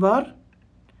customize toolbar,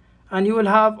 and you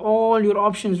will have all your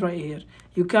options right here.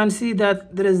 You can see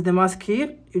that there is the mask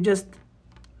here. You just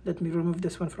let me remove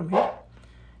this one from here.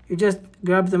 You just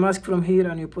grab the mask from here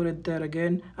and you put it there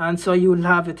again, and so you will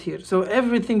have it here. So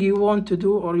everything you want to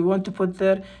do or you want to put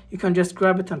there, you can just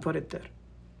grab it and put it there.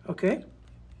 Okay,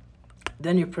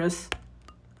 then you press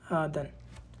done.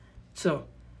 So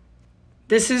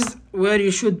this is where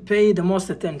you should pay the most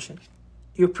attention.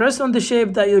 You press on the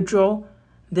shape that you draw,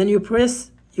 then you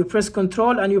press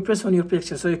control and you press on your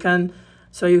picture, so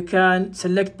you can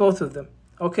select both of them.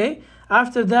 Okay,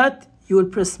 after that you will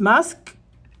press mask.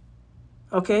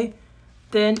 Okay,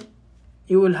 then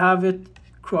you will have it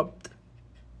cropped.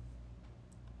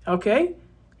 Okay,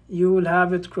 you will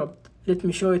have it cropped. Let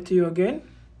me show it to you again.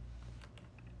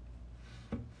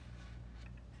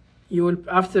 You will,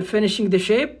 after finishing the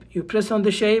shape, you press on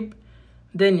the shape,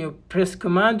 then you press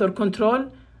command or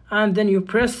control, and then you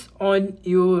press on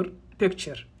your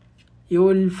picture. You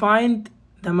will find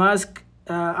the mask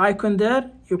icon there.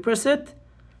 You press it,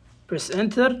 press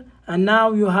enter, and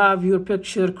now you have your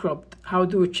picture cropped. How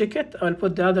do we check it? I'll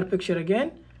put the other picture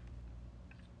again.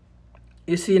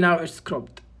 You see now it's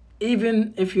cropped.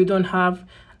 Even if you don't have,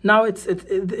 now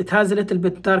it has a little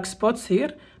bit dark spots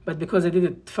here, but because I did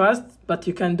it fast, but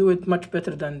you can do it much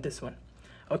better than this one.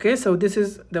 Okay, so this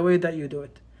is the way that you do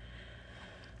it.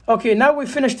 Okay, now we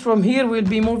finished from here. We'll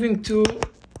be moving to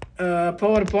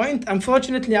PowerPoint.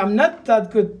 Unfortunately, I'm not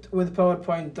that good with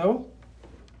PowerPoint though,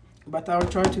 but I'll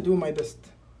try to do my best.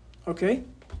 Okay,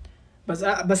 but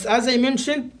as I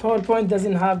mentioned, PowerPoint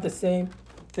doesn't have the same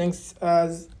things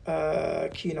as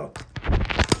Keynote.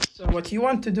 So what you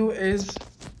want to do is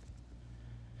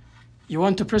you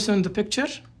want to press on the picture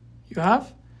you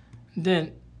have,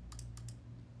 then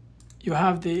you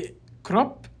have the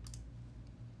crop.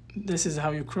 This is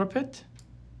how you crop it.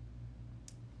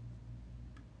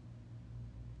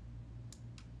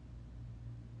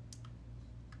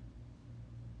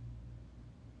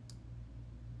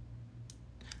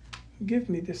 Give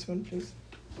me this one, please.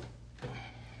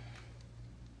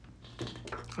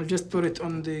 I'll just put it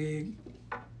on this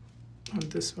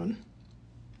one.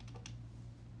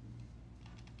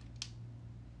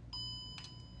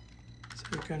 So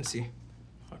you can see.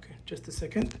 Okay, just a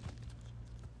second.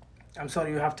 I'm sorry,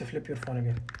 you have to flip your phone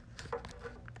again.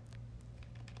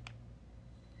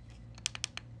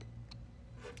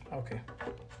 Okay.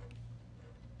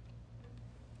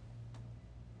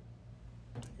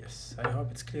 Yes, I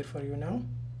hope it's clear for you now.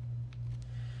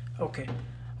 Okay,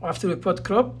 after we put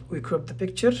crop, we crop the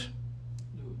picture.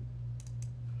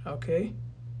 Okay,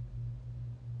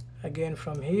 again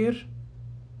from here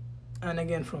and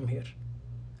again from here.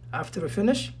 After we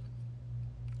finish,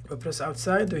 we press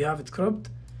outside, we have it cropped.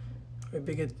 We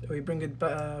bring it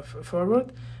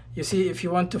forward. You see, if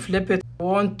you want to flip it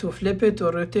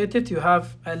or rotate it, you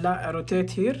have a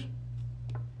rotate here.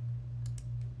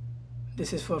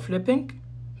 This is for flipping.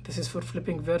 This is for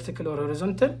flipping vertical or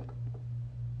horizontal.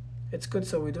 It's good,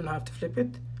 so we don't have to flip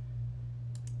it.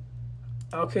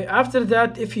 Okay, after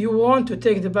that, if you want to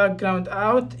take the background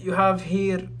out, you have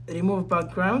here remove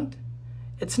background.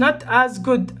 It's not as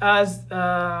good as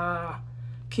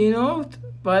Keynote,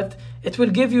 but it will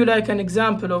give you like an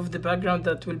example of the background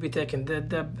that will be taken.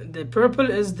 The purple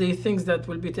is the things that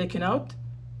will be taken out.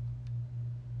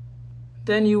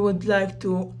 Then you would like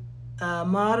to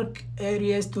mark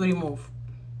areas to remove.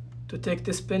 To take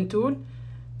this pen tool,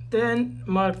 then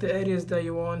mark the areas that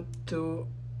you want to,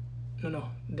 no,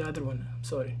 the other one,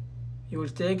 sorry. You will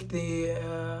take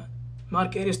the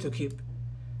mark areas to keep.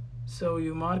 So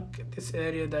you mark this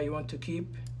area that you want to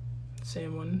keep,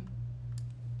 same one,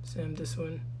 same this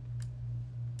one.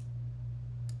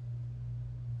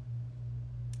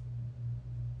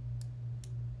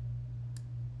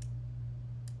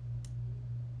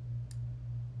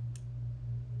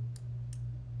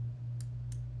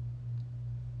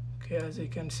 Okay, as you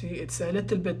can see, it's a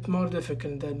little bit more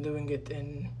difficult than doing it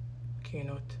in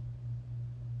Keynote.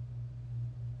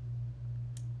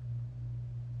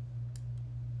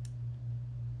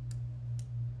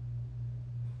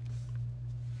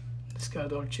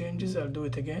 Discard all changes. I'll do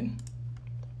it again.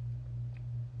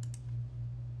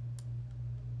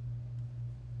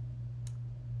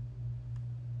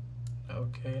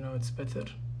 Okay, now it's better.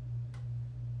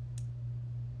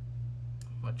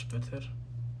 Much better.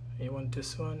 You want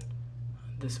this one,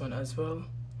 this one as well.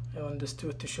 I want this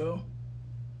two to show.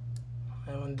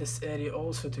 I want this area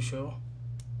also to show.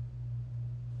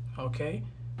 Okay.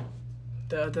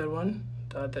 The other one,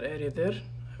 the other area there,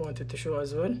 I want it to show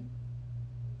as well.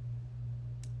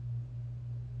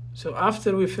 So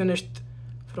after we finished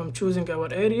from choosing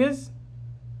our areas,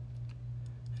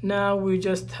 now we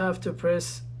just have to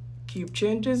press keep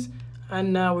changes,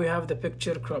 and now we have the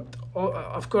picture cropped.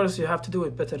 Of course you have to do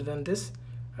it better than this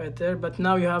right there, but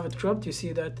now you have it cropped. You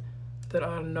see that there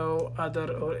are no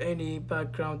other or any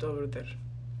background over there.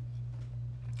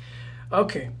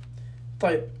 Okay,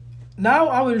 طيب. Now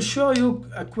I will show you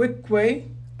a quick way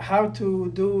how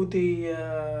to do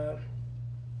the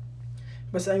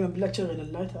بس أيمن بالله تشغل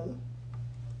اللايت هذا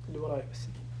اللي وراي بس.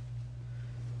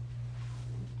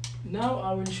 Now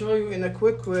I will show you in a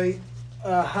quick way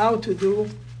how to do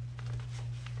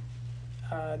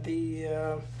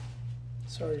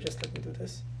sorry, just let me do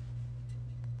this.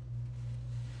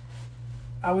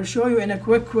 I will show you in a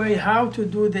quick way how to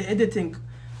do the editing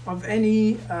of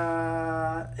any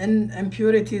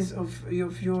impurities of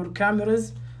your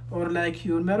cameras or like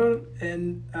your mirror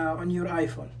in on your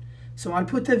iPhone. So I'll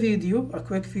put a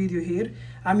quick video here.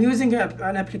 I'm using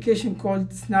an application called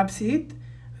Snapseed.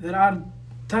 There are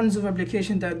tons of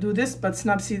applications that do this, but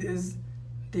Snapseed is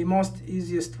the most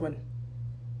easiest one.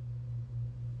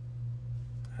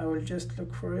 I will just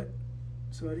look for it.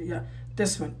 Sorry, yeah,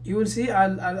 this one. You will see.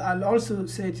 I'll also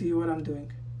say to you what I'm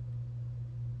doing.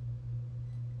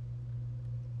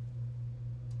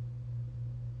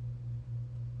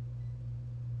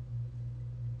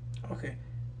 Okay,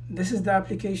 this is the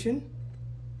application.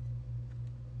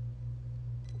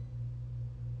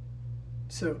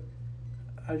 So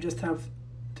I'll just have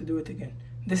to do it again.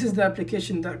 This is the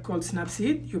application that called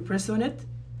Snapseed. You press on it,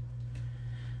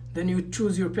 then you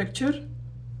choose your picture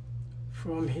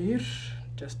from here.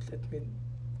 Just let me,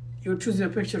 you choose your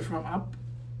picture from up.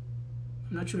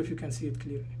 I'm not sure if you can see it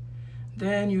clearly.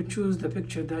 Then you choose the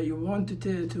picture that you want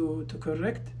to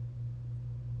correct.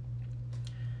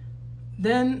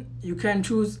 Then you can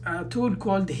choose a tool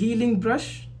called Healing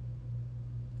Brush.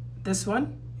 This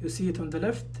one, you see it on the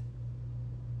left.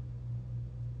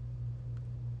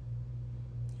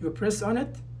 You press on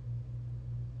it,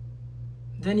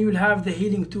 then you will have the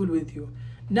healing tool with you.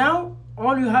 Now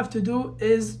all you have to do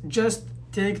is just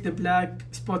take the black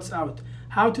spots out.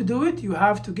 How to do it? You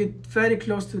have to get very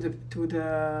close to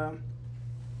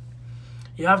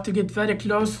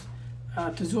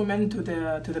to zoom into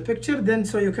the picture, then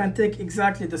so you can take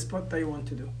exactly the spot that you want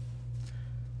to do.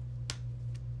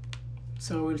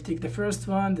 So we'll take the first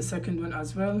one, the second one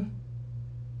as well.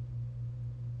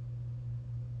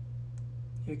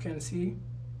 You can see.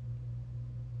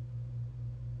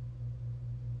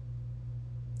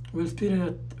 We'll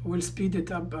speed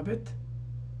it up a bit.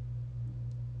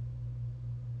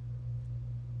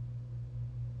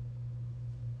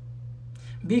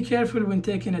 Be careful when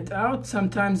taking it out.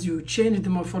 Sometimes you change the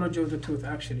morphology of the tooth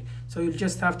actually. So you'll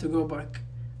just have to go back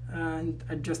and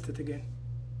adjust it again.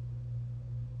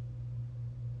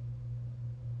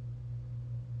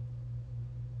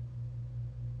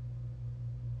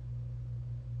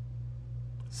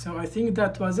 So I think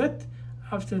that was it.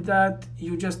 After that,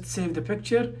 you just save the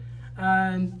picture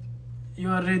and you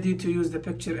are ready to use the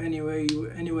picture anywhere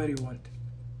you want.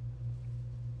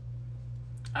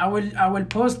 I will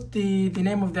post the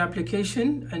name of the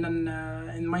application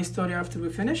in my story after we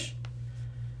finish,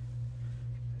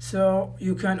 so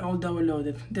you can all download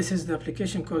it. This is the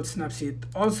application called Snapseed.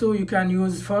 Also, you can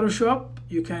use Photoshop,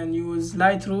 you can use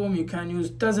Lightroom, you can use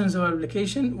dozens of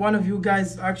applications. One of you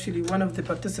guys, actually one of the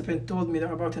participants, told me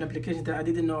about an application that I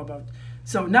didn't know about.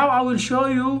 So now I will show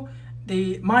you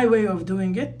my way of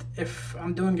doing it. If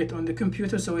I'm doing it on the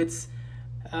computer, so it's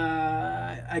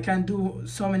I can do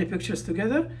so many pictures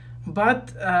together,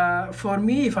 but for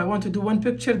me, if I want to do one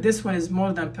picture, this one is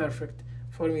more than perfect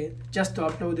for me, just to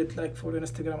upload it like for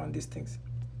Instagram and these things.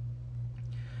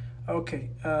 Okay,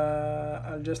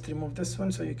 I'll just remove this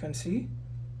one so you can see.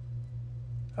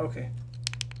 Okay,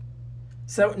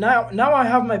 so now I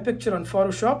have my picture on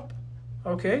Photoshop.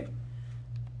 Okay,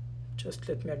 just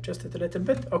let me adjust it a little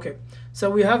bit. Okay, so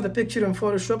we have the picture in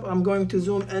Photoshop. I'm going to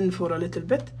zoom in for a little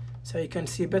bit so you can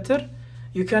see better.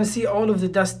 You can see all of the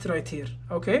dust right here.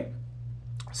 Okay,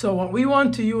 so what we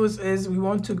want to use is we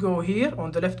want to go here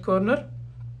on the left corner.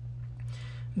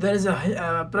 There is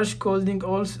a brush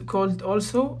called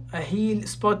also a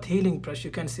spot healing brush.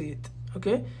 You can see it.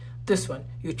 Okay, this one,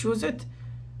 you choose it,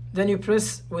 then you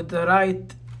press with the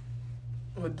right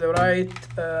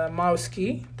mouse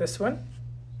key, this one.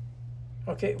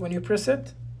 Okay, when you press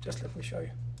it, just let me show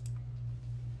you.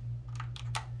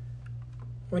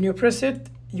 When you press it,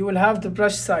 you will have the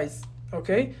brush size.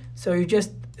 Okay, so you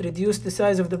just reduce the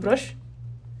size of the brush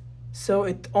so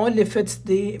it only fits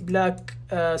the black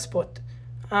spot,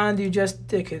 and you just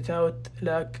take it out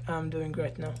like I'm doing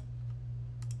right now.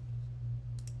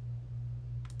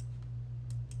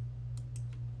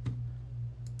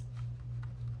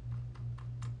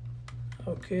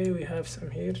 Okay, we have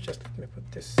some here. Just let me put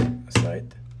this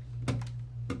aside.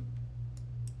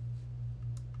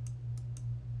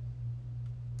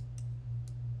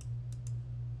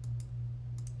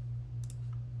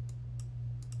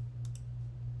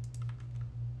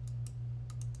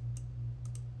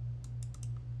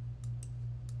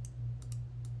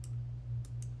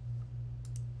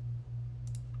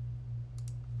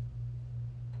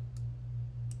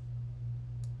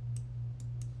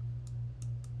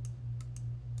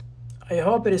 I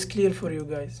hope it is clear for you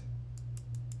guys.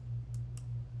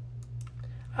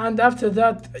 And after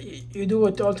that, you do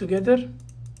it all together.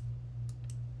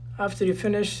 After you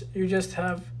finish, you just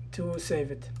have to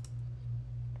save it.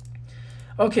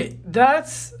 Okay,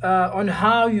 that's on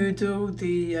how you do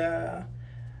the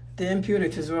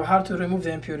impurities, or how to remove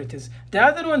the impurities. The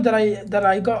other one that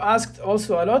I got asked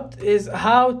also a lot is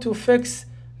how to fix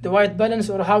the white balance,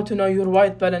 or how to know your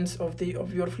white balance of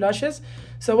your flashes.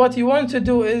 So what you want to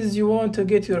do is you want to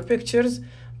get your pictures,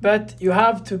 but you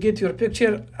have to get your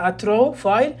picture at raw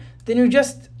file. Then you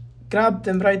just grab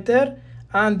them right there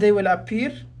and they will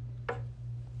appear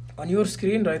on your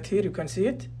screen right here. You can see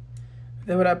it.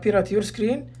 They will appear at your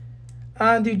screen,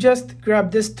 and you just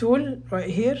grab this tool right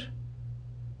here,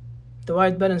 the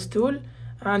white balance tool,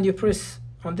 and you press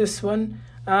on this one,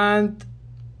 and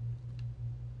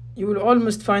you will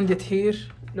almost find it here.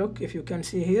 Look, if you can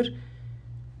see here,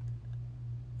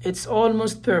 it's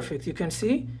almost perfect. You can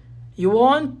see. You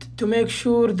want to make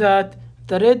sure that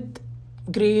the red,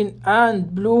 green,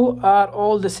 and blue are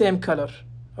all the same color.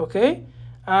 Okay,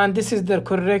 and this is the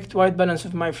correct white balance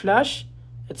of my flash.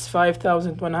 It's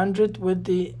 5100 with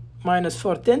the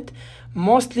 -4 tint.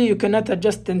 Mostly you cannot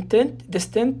adjust this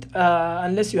tint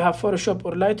unless you have Photoshop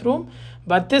or Lightroom,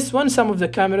 but this one, some of the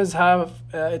cameras have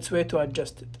its way to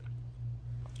adjust it.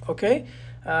 Okay,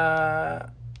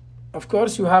 of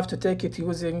course you have to take it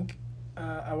using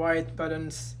a white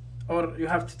balance, or you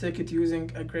have to take it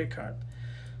using a gray card.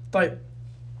 طيب.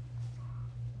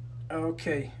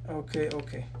 Okay.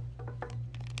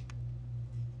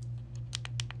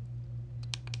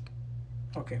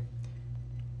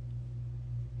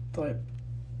 طيب,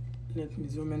 let me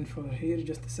zoom in for here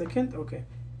just a second. Okay,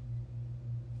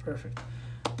 perfect.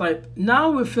 طيب, now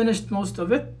we finished most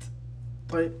of it.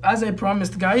 طيب, as I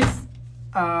promised guys,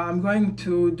 I'm going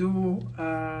to do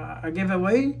a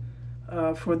giveaway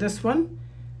for this one.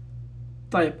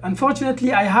 طيب,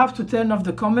 unfortunately I have to turn off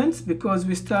the comments because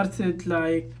we started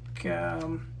like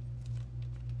an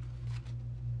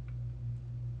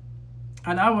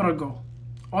hour ago,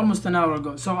 almost an hour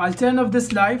ago. So I'll turn off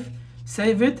this live,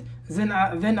 save it, then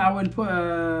I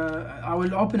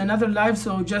will open another live,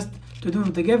 so just to do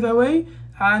the giveaway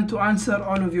and to answer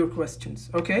all of your questions.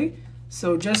 Okay,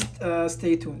 so just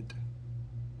stay tuned.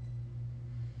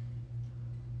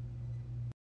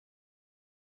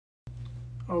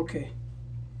 Okay,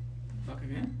 Back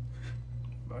again.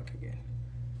 back again.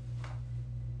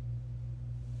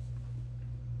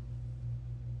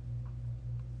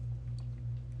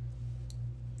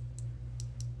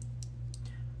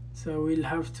 So we'll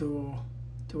have to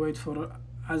wait for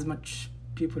as much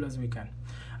people as we can.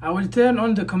 I will turn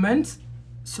on the comments,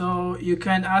 so you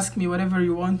can ask me whatever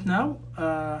you want now.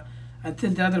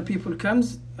 Until the other people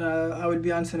comes, I will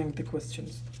be answering the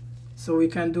questions, so we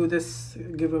can do this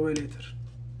giveaway later.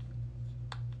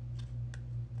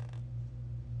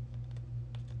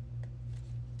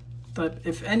 But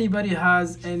if anybody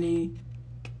has any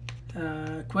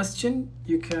question,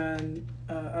 you can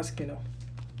ask me now.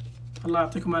 الله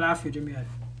يعطيكم العافية جميعا.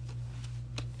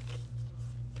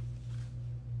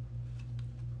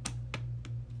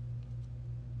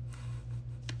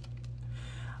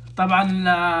 طبعا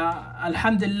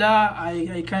الحمد لله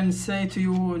I can say to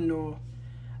you انه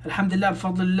الحمد لله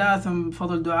بفضل الله، ثم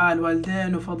بفضل دعاء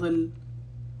الوالدين وفضل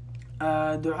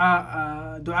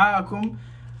دعائكم.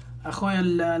 اخوي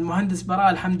المهندس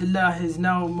براء الحمد لله he's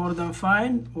now more than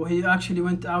fine، و he actually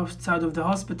went outside of the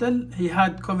hospital. he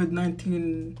had COVID-19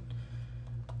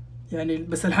 يعني،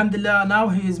 بس الحمد لله now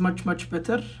he is much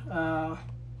better.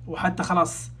 وحتى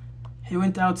خلاص he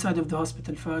went outside of the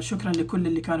hospital. فشكرا لكل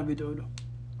اللي كانوا بيدعوا له.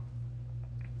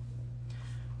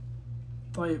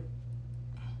 طيب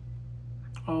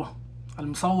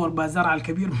المصور بازرعة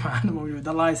الكبير معنا موجود،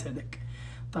 الله يسعدك.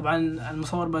 طبعا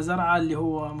المصور بازرعة اللي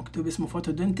هو مكتوب اسمه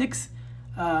فوتودنتكس،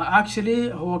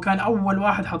 اكشلي هو كان اول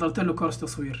واحد حضرت له كورس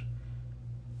تصوير،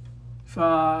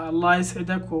 فالله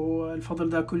يسعدك والفضل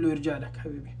ده كله يرجع لك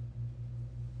حبيبي.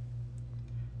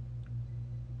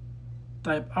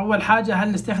 طيب اول حاجة،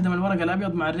 هل نستخدم الورق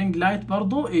الابيض مع الرينج لايت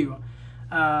برضو؟ ايوه.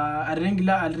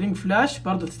 الرينج فلاش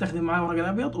برضو تستخدم معاه الورق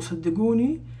الابيض،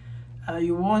 وصدقوني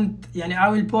you won't يعني I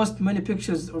will post many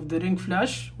pictures of the ring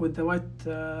flash with the white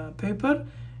paper.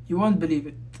 you won't believe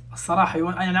it الصراحة.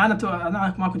 يعني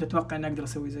أنا ما كنت أتوقع إني أقدر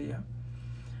أسوي زيها.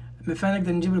 من فين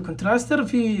نقدر نجيب الكونتراستر؟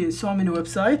 في so many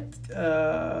website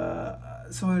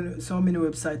so many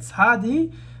websites. هذه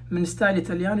من ستايل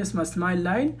إيطالياني اسمها سمايل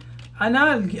لاين.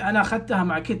 أنا أخذتها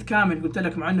مع كيت كامل، قلت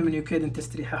لك مع إنه من يوكي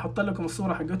دنتستري. هحط لكم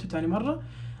الصورة حقته تاني مرة.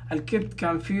 الكيت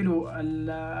كان فيه له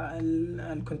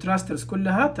الكونتراسترز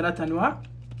كلها 3 أنواع،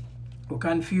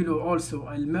 وكان فيه له also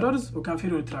الميرورز، وكان فيه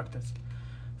له التراكترز.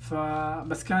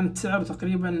 فبس كانت سعره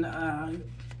تقريبا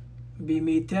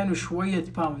ب200 وشوية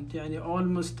باوند، يعني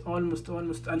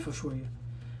almost 1000 وشوية.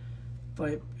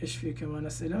 طيب ايش في كمان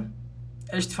أسئلة؟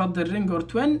 ايش تفضل رينج اور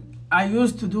توين؟ I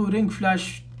used to do ring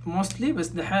flash mostly، بس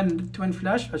دحين توين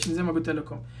فلاش عشان زي ما قلت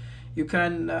لكم you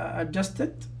can adjust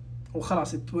it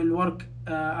وخلاص it will work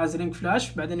as ring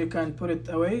flash. بعدين you can put it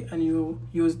away and you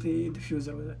use the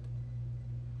diffuser with it.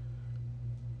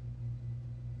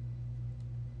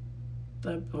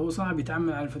 طيب هو صعب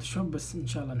يتعمل على الفوتوشوب، بس ان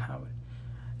شاء الله نحاول.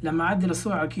 لما اعدل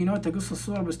الصورة على الكينوت اقص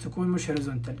الصورة بس تكون مش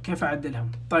هوريزونتال، كيف اعدلها؟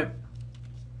 طيب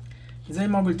زي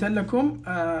ما قلت لكم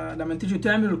لما تيجوا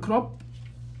تعملوا الكروب،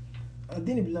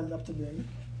 اديني بالله اللابتوب يعني.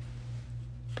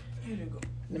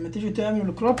 لما تيجوا تعملوا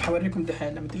الكروب حوريكم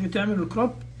دحين. لما تيجوا تعملوا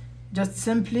الكروب just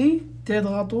simply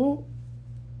تضغطوا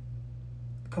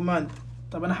كوماند.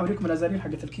 طب انا حوريكم الازرار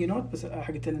حقت الكينوت بس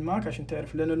حقت الماك عشان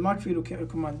تعرف، لانه الماك فيه له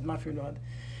كوماند ما فيه له هذا.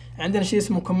 عندنا شيء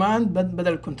اسمه كوماند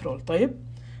بدل الكنترول. طيب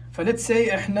فليتس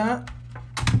سي احنا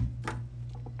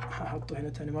هحطه هنا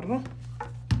ثاني مره.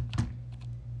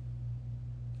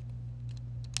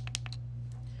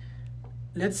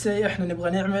 ليتس سي احنا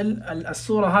نبغى نعمل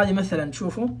الصوره هذه مثلا.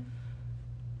 شوفوا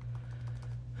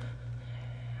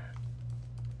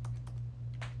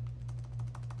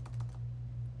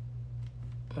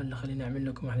ولا خليني اعمل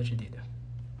لكم واحده جديده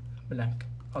بلانك.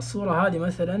 الصوره هذه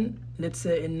مثلا ليتس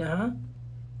سي انها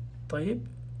طيب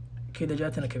كده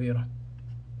جاتنا كبيره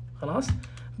خلاص،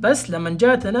 بس لما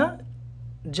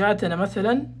جاتنا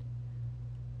مثلا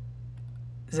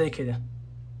زي كده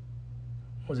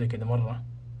وزي كده مره،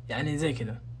 يعني زي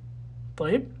كده.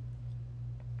 طيب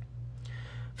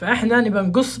فاحنا نبغى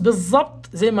نقص بالضبط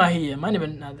زي ما هي، ما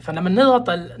نبغى هذا. فلما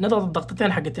نضغط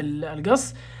الضغطتين حقت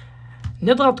القص،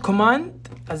 نضغط كوماند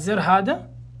الزر هذا.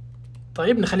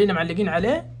 طيب نخلينا معلقين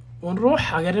عليه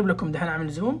ونروح اقرب لكم دحين اعمل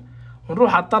زوم،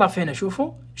 ونروح على الطرف هنا.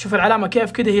 شوفوا العلامه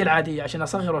كيف كده هي العاديه عشان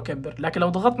اصغر واكبر، لكن لو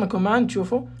ضغطنا كوماند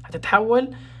شوفوا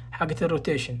هتتحول حقت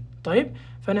الروتيشن. طيب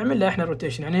فنعمل لها احنا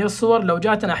الروتيشن، يعني هي الصور لو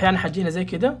جاتنا احيانا حتجينا زي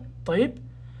كده. طيب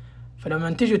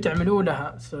فلما تيجوا تعملوا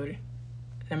لها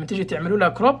لما تيجي تعملوا لها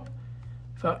كروب،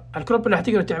 فالكروب اللي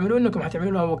هتقدروا تعملوه انكم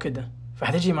هتعملوا لها هو كده،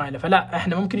 فهتجي مايله. فلا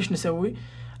احنا ممكن ايش نسوي؟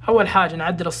 اول حاجه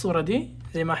نعدل الصوره دي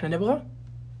زي ما احنا نبغى.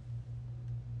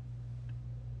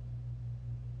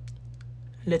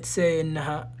 let's say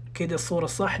انها كده الصوره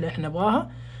الصح اللي احنا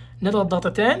نبغاها. نضغط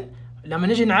ضغطتين. لما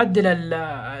نيجي نعدل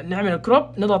نعمل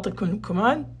الكروب، نضغط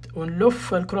الكوماند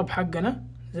ونلف الكروب حقنا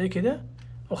زي كده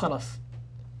وخلاص،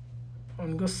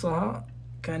 ونقصها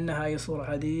كأنها هي صورة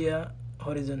عادية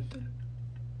هوريزونتال.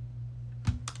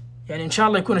 يعني إن شاء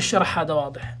الله يكون الشرح هذا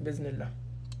واضح بإذن الله.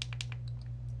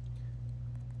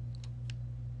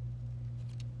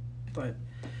 طيب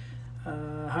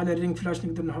هذا الرينج فلاش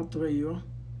نقدر نحطه. أيوه.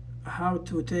 how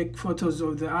to take photos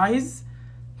of the eyes.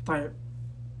 طيب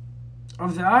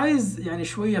of the eyes يعني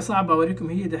شوية صعبة أوريكم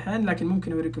هي دحين، لكن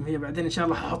ممكن أوريكم هي بعدين إن شاء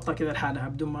الله. هحطها كذا لحالها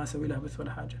بدون ما أسوي لها بث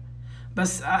ولا حاجة،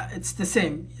 بس it's the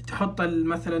same. تحط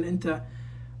مثلا أنت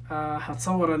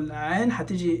هتصور العين،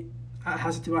 هتيجي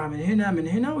حاسة تبغاها من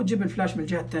هنا وتجيب الفلاش من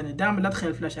الجهة الثانية. دائما لا تدخل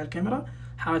الفلاش على الكاميرا،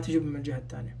 حاول تجيبه من الجهة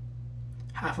الثانية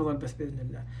حافظها بس بإذن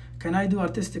الله. Can I do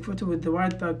artistic photo with the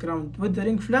white background with the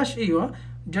ring flash؟ ايوه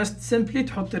just simply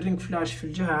تحطي الرينج فلاش في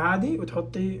الجهة هذه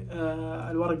وتحطي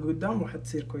الورق قدام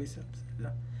وحتصير كويسة بسم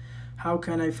الله. How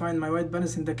can I find my white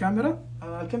balance in the camera؟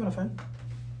 الكاميرا فين؟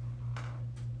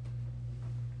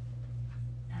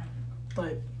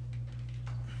 طيب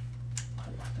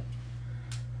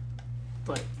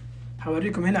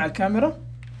هوريكم هنا على الكاميرا.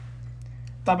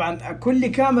 طبعا كل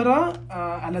كاميرا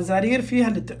الازارير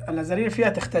فيها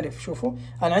تختلف. شوفوا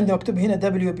انا عندي مكتوب هنا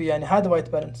دبليو بي يعني هذا وايت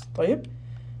بالانس. طيب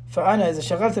فانا اذا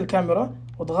شغلت الكاميرا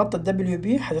وضغطت الدبليو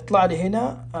بي حتطلع لي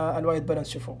هنا الوايت بالانس.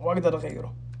 شوفوا واقدر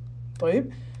اغيره.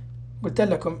 طيب قلت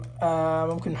لكم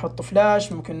ممكن نحطه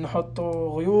فلاش، ممكن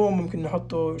نحطه غيوم، ممكن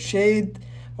نحطه شيد،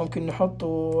 ممكن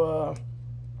نحطه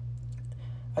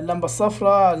اللمبة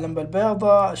الصفراء، اللمبة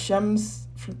البيضاء، الشمس،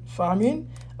 فاهمين؟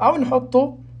 او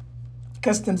نحطه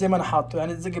كاستم زي ما انا حاطه.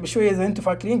 يعني قبل شويه اذا انتم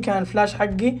فاكرين كان الفلاش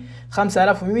حقي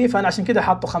 5100 فانا عشان كده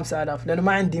حاطه 5000 لانه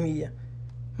ما عندي 100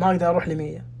 ما اقدر اروح ل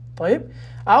 100. طيب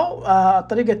او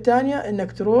الطريقه الثانيه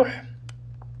انك تروح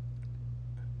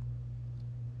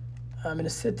من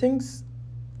السيتنجز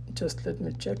just let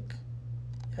me check.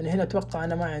 يعني هنا اتوقع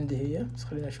انا ما عندي هي بس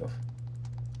خلينا نشوف.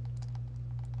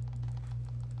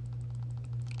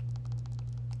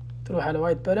 تروح على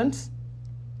وايت بالانس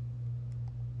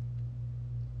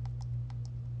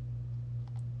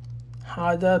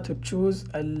هذا تو تشوز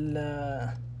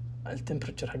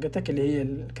التمبريتشر حقتك اللي هي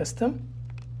الكاستم.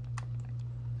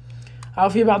 او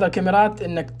في بعض الكاميرات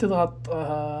انك تضغط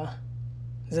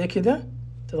زي كده،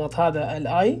 تضغط هذا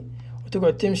الاي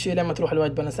وتقعد تمشي لما تروح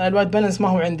الوايت بالانس. انا الوايت بالانس ما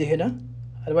هو عندي هنا،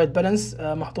 الوايت بالانس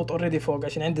محطوط اوريدي فوق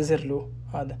عشان عندي زر له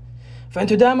هذا.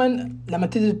 فانتوا دائما لما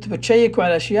تبوا تشيكوا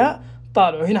على اشياء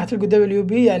طالعوا هنا حتلقوا دبليو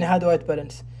بي يعني هذا وايت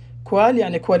بالانس، كوال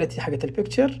يعني كواليتي حقت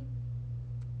البيكتشر.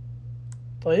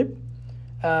 طيب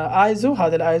ايزو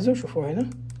هذا الايزو شوفوا هنا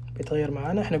بيتغير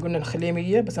معانا. احنا قلنا نخليه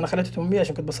 100 بس انا خليته 800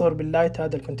 عشان كنت بصور باللايت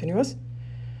هذا الكونتينيوس.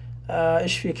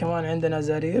 ايش في كمان عندنا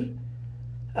زرير.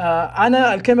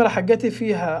 انا الكاميرا حقتي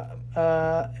فيها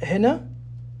هنا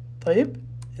طيب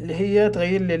اللي هي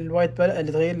تغير لي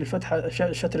اللي تغير لي الفتحه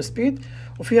الشاتر سبيد،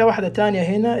 وفيها واحده تانية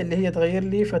هنا اللي هي تغير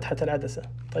لي فتحه العدسه.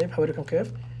 طيب حوريكم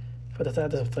كيف فتحه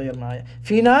العدسه بتتغير معايا.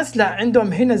 في ناس لا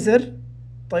عندهم هنا زر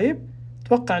طيب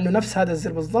اتوقع انه نفس هذا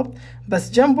الزر بالضبط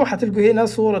بس جنبه حتلقوا هنا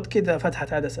صورة كده فتحة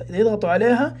عدسة، اذا يضغطوا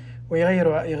عليها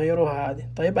يغيروها عادي.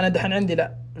 طيب انا دحين عندي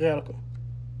لا غيركم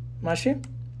ماشي.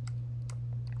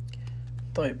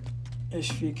 طيب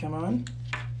ايش في كمان.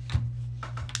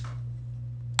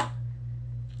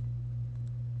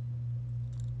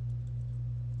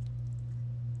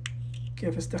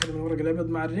 كيف استخدم الورق الابيض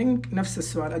مع الرينج؟ نفس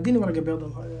السؤال. اديني ورقة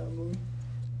بيضاء يا ابوي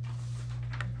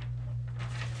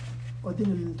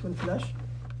واديني التوين فلاش.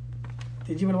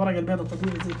 تجيب الورقة البيضاء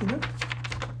طبيعي زي كده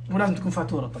ولازم تكون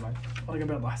فاتورة طبعا، ورقة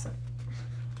بيضاء أحسن.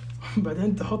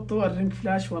 بعدين تحطوا الرينج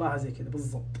فلاش وراها زي كده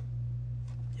بالضبط.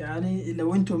 يعني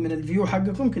لو انتم من الفيو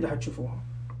حقكم كده حتشوفوها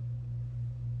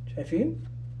شايفين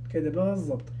كده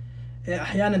بالضبط.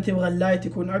 أحيانا تبغى اللايت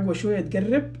يكون أقوى شوية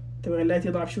تقرب، تبغى اللايت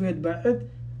يضعف شوية تبعد،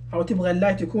 أو تبغى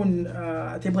اللايت يكون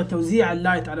تبغى توزيع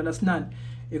اللايت على الأسنان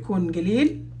يكون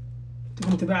قليل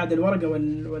تقوم تبعد الورقة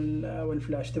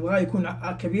والفلاش. تبغاه يكون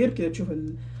كبير كده تشوف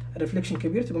الريفليكشن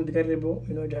كبير تقوم تقربه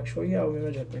من وجهك شوية أو من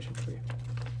وجه البيشنت شوية.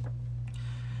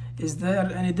 Is there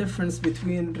any difference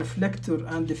between reflector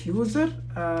and diffuser؟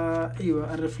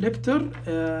 أيوة الريفلكتور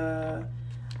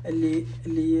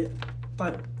اللي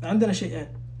طيب عندنا شيئين.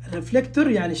 الريفلكتور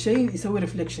يعني شيء يسوي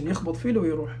ريفليكشن يخبط فيه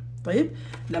ويروح. طيب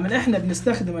لما احنا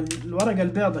بنستخدم الورقة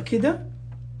البيضاء كده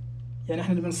يعني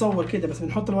احنا بنصور كده بس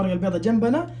بنحط الورقة البيضاء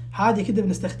جنبنا هذه كده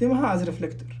بنستخدمها as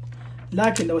reflector.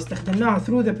 لكن لو استخدمناها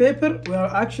through the paper we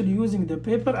are actually using the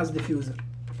paper as diffuser.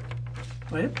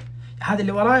 طيب هذا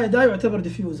اللي ورايا ده يعتبر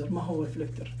diffuser ما هو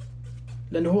reflector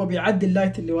لأنه هو بيعدي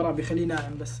اللايت اللي وراه بيخليه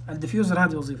ناعم بس. الديفيوزر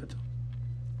هذه وظيفته.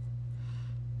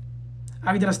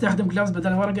 اقدر استخدم جلافز بدل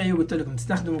الورقة. ايوه قلت لكم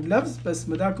تستخدموا جلافز بس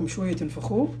مداكم شوية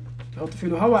تنفخوه تحطوا فيه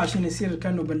هواء عشان يصير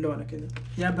كأنه بالونة كده،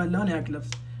 يا بالونة يا جلافز.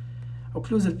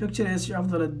 اوكلوز البيكتشر ايش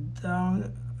افضل الداون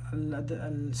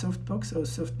السوفت بوكس او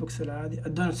السوفت بوكس العادي؟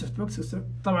 الداون السوفت بوكس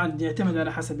طبعا يعتمد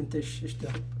على حسب انت ايش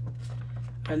تحب.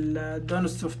 الداون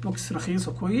السوفت بوكس رخيص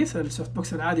وكويس، السوفت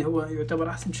بوكس العادي هو يعتبر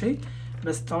احسن شيء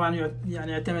بس طبعا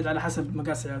يعني يعتمد على حسب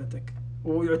مقاس عيادتك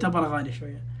ويعتبر غالي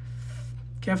شوية.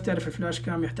 كيف تعرف الفلاش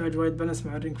كام يحتاج وايت بالانس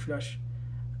مع الرينج فلاش؟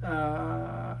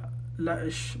 لا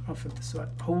ايش ما فهمت السؤال.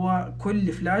 هو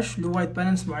كل فلاش له وايت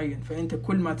بالانس معين فانت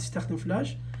كل ما تستخدم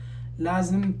فلاش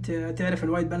لازم تعرف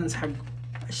الوايت بالانس حقه.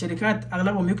 الشركات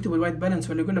اغلبهم يكتبوا الوايت بالانس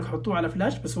ولا يقول لك حطوه على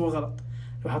فلاش بس هو غلط.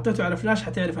 لو حطيته على فلاش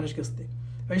حتعرف انا ايش قصدي.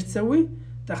 فايش تسوي؟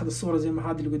 تاخذ الصورة زي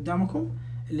ما هذه اللي قدامكم،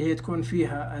 اللي هي تكون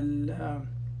فيها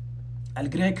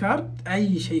الجراي كارد،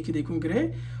 اي شيء كذا يكون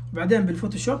جراي، وبعدين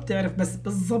بالفوتوشوب تعرف بس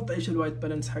بالضبط ايش الوايت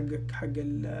بالانس حقك حق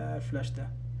الفلاش ده.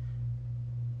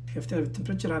 كيف تعرف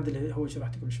التمبريتشر؟ هذا اللي هو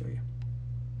شرحته قبل شويه.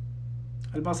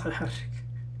 الباص حيحرك.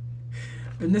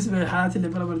 بالنسبه للحالات اللي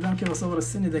برا بردان، كيف اصور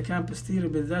السن اذا كان بوستيري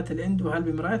بالذات الاند، وهل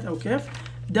بمراية او كيف؟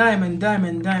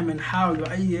 دائما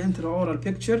حاولوا اي انترا اورال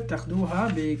بيكتشر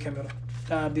تاخذوها بكاميرا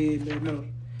بميرور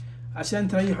عشان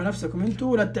تريحوا نفسكم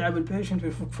انتوا ولا تتعب البيشنت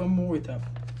ويفك فمه ويتعب.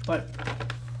 طيب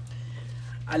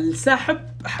السحب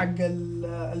حق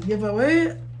الجيف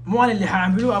اواي مو انا اللي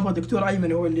حاعمله، ابغى دكتور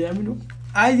ايمن هو اللي يعمله.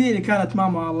 ايدي اللي كانت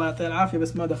ماما الله يعطيها العافيه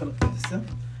بس ما دخلت لسه،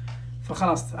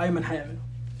 فخلاص ايمن حيعمله.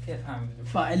 كيف اعمل؟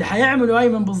 فاللي حيعمله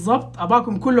ايمن بالضبط،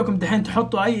 اباكم كلكم دحين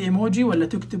تحطوا اي ايموجي ولا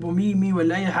تكتبوا ميمي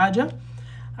ولا اي حاجه،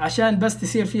 عشان بس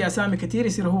تصير في اسامي كتير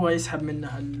يصير هو يسحب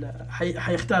منها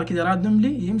حيختار كذا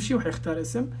راندوملي يمشي وحيختار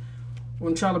اسم،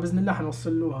 وان شاء الله باذن الله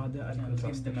حنوصل له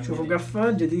هذا. شوفوا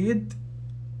قفل جديد.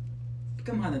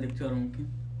 كم هذا دكتور ممكن؟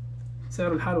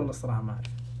 سعره الحال والله الصراحه ما اعرف.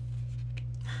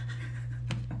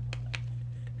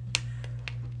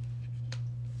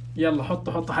 يلا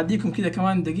حطوا حديكم كذا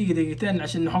كمان دقيقه دقيقتين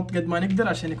عشان نحط قد ما نقدر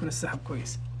عشان يكون السحب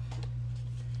كويس.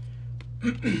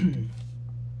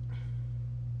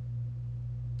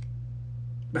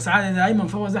 بس عادي اذا ايمن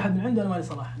فوز احد من عنده انا مالي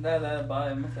صلاح.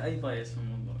 لا ما في اي بايس في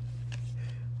الموضوع.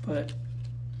 طيب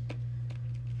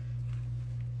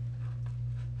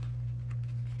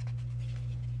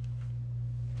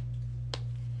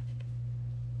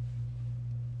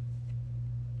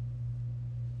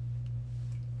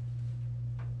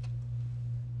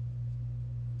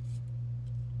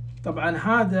طبعا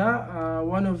هذا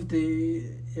one of the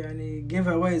يعني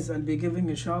giveaways I'll be giving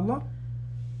ان شاء الله.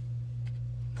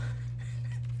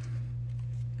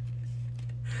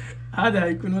 هذا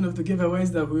هيكون one of the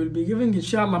giveaways that we will be giving ان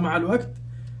شاء الله مع الوقت.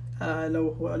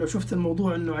 لو شفت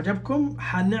الموضوع انه عجبكم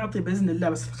حنعطي باذن الله،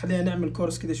 بس خلينا نعمل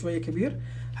كورس كده شويه كبير،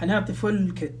 حنعطي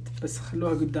فل كيت بس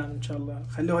خلوها قدام ان شاء الله،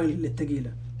 خلوها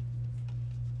للثقيله.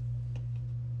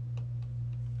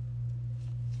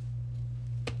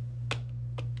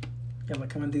 يلا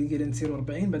كمان دقيقة لين نصير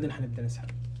 40 بعدين حنبدأ نسحب.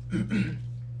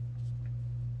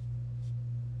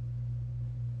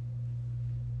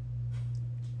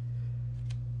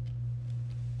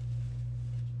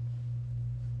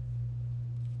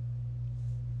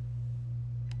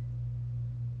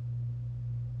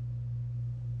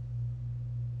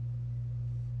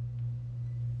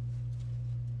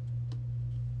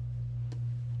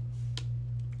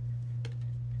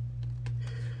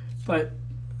 طيب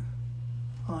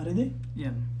ريدي؟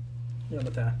 يلا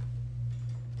تعال.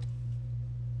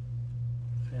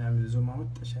 خلينا نعمل زوم اوت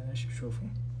عشان ايش يشوفوا.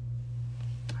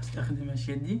 استخدم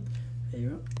يدي؟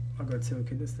 ايوه اقعد اسوي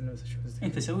كده، استنى بس اشوف ازاي.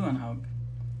 انت سوي وانا هوقف.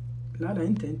 لا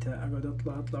انت اقعد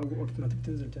اطلع وقت ما تبي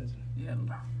تنزل.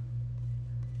 يلا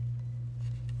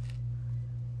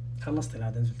خلصت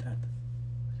العادة انزل تعال.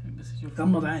 بس اشوف.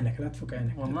 غمض عينك لا تفك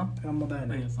عينك. والله؟ غمض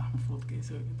عينك. اي صح المفروض كذا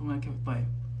اسوي. طبعا كيف؟ طيب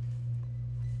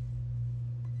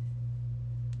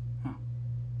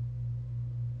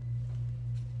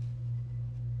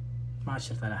ما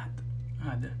عشرت على احد.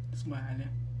 هذا اصبع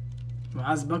عليه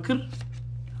معاذ بكر.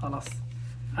 خلاص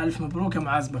الف مبروك يا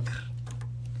معاذ بكر.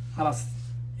 خلاص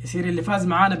يصير اللي فاز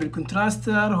معانا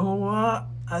بالكونتراستر هو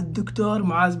الدكتور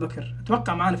معاذ بكر.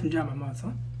 اتوقع معانا في الجامعة معاذ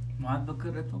صح؟ معاذ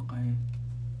بكر اتوقع. ايه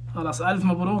خلاص الف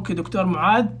مبروك يا دكتور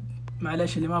معاذ.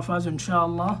 معلش اللي ما فازوا ان شاء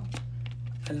الله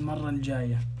المرة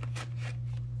الجاية.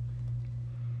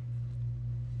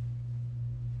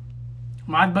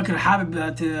 معاذ بكر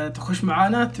حابب تخش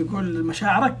معانا تقول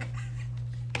مشاعرك؟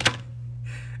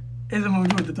 اذا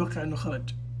موجود اتوقع انه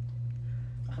خرج.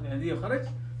 اخذ الهدية وخرج؟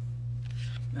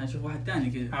 لا اشوف واحد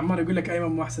ثاني كذا. عمار يقول لك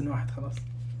ايمن مو احسن واحد خلاص.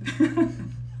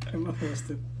 ما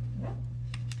فزت.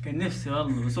 كان نفسي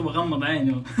والله بس هو غمض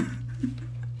عينه.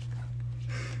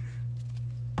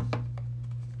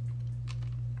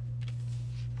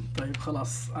 طيب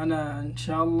خلاص انا ان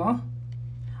شاء الله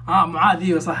معاذ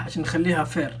ايوه صح عشان نخليها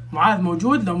فير. معاذ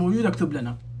موجود؟ لو موجود اكتب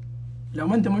لنا، لو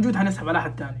ما انت موجود حنسحب على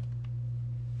احد ثاني.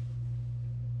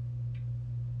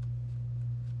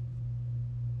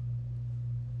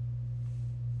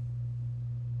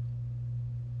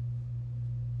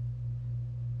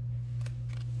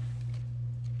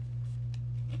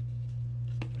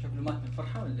 شكله مات من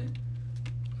الفرحة ولا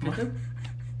ايه؟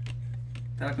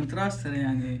 ترى كونتراستر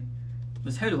يعني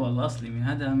بس حلو والله اصلي من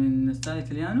هذا من ستايل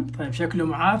ايطاليانو. طيب شكله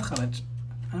معاذ خرج.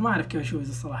 انا ما اعرف كيف اشوف اذا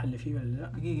الصراحه اللي فيه ولا لا.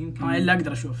 دقيقة يمكن الا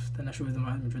اقدر اشوف. استنى اشوف اذا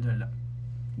معاذ موجود ولا لا.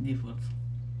 دي فرصة.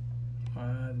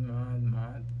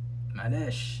 معاذ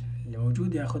معليش اللي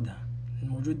موجود ياخذها،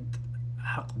 الموجود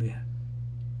احق بها.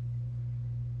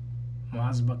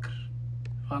 معاذ بكر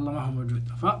والله ما هو موجود.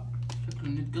 شكله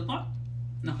النت قطع.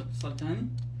 ناخذ اتصال ثاني.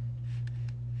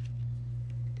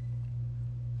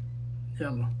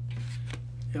 يلا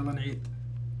نعيد.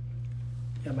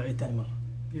 يلا عيد ثاني مرة.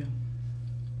 يلا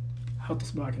حط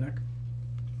اصبعك هناك.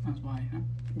 اصبعي هنا.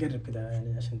 قرب كذا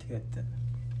يعني عشان تقدر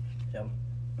يلا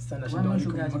استنى عشان والله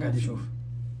دواليكم شو ما قاعد يشوف.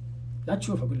 لا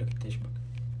تشوف اقول لك انت ايش بك.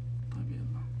 طيب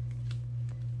يلا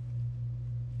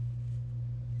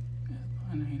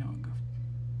انا هنا وقفت.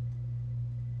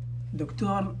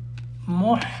 دكتور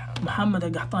محمد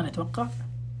القحطاني اتوقع.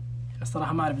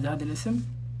 الصراحة ما اعرف اذا هذا الاسم.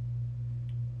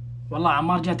 والله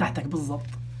عمار جاء تحتك بالضبط.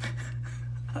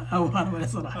 او انا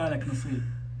صراحة. لك نصيب.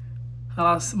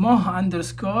 خلاص __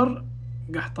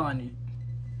 قحطاني.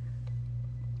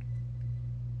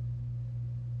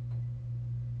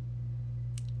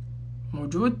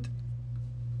 موجود.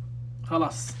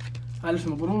 خلاص ألف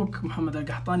مبروك محمد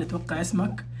القحطاني اتوقع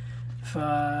اسمك. ف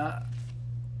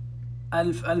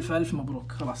ألف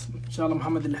مبروك. خلاص إن شاء الله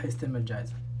محمد اللي حيستلم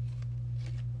الجائزة.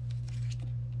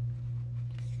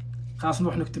 خلاص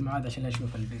نروح نكتب مع هذا عشان لا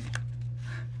يشوف الفيديو.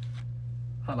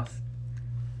 خلاص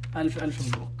ألف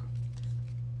مبروك.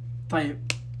 طيب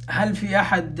هل في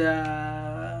أحد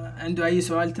عنده أي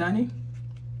سؤال تاني؟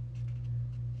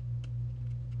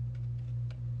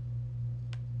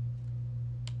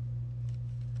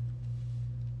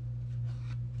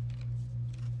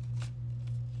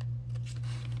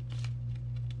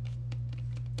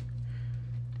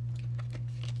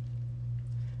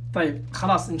 طيب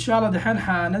خلاص ان شاء الله دحين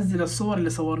حنزل الصور اللي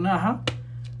صورناها.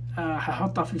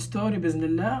 ححطها في الستوري باذن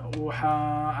الله،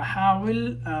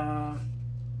 وحاحاول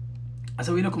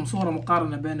اسوي لكم صورة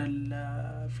مقارنة بين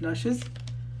الفلاشز.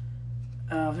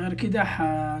 غير كده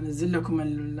حنزل لكم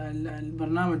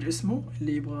البرنامج اسمه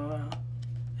اللي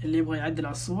يبغى يعدل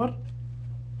على الصور.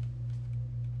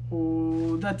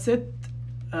 وذاتس ات.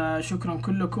 شكرا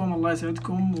كلكم، الله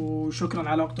يسعدكم، وشكرا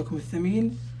على وقتكم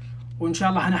الثمين. وإن شاء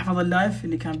الله حنحفظ اللايف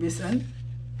اللي كان بيسأل.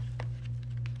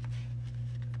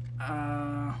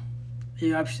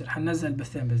 ايوه ابشر، حننزل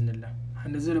البثين بإذن الله،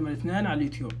 حننزلهم الاثنين على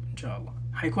اليوتيوب إن شاء الله.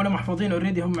 حيكونوا محفوظين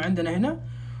اوريدي هم عندنا هنا،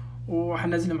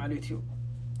 وحننزلهم على اليوتيوب.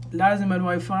 لازم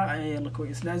الواي فاي. يلا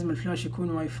كويس، لازم الفلاش يكون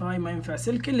واي فاي، ما ينفع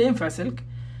سلك. اللي ينفع سلك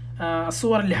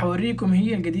الصور اللي حوريكم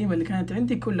هي القديمة اللي كانت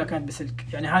عندي كلها كانت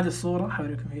بسلك. يعني هذه الصورة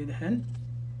حوريكم هي دحين.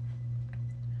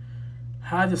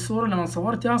 هذه الصورة لما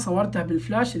صورتها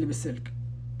بالفلاش اللي بالسلك،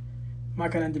 ما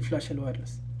كان عندي الفلاش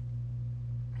الوايرلس.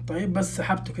 طيب بس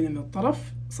سحبته كده من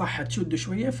الطرف، صح تشده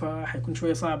شوية فحيكون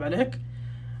شوية صعب عليك،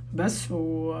 بس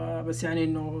يعني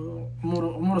انه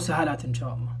اموره سهلات ان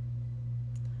شاء الله.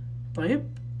 طيب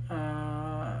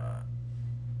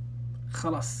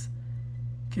خلاص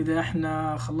كده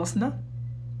احنا خلصنا.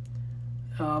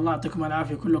 الله يعطيكم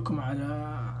العافية كلكم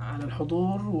على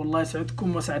الحضور، والله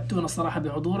يسعدكم وسعدتونا الصراحة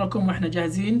بحضوركم، واحنا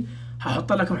جاهزين.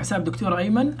 هحط لكم حساب دكتور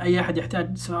أيمن، أي أحد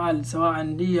يحتاج سؤال سواء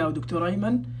لي أو دكتور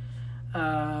أيمن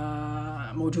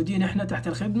موجودين احنا تحت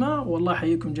الخدمة. والله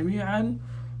يحييكم جميعا،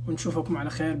 ونشوفكم على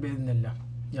خير بإذن الله.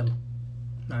 يلا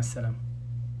مع السلامة.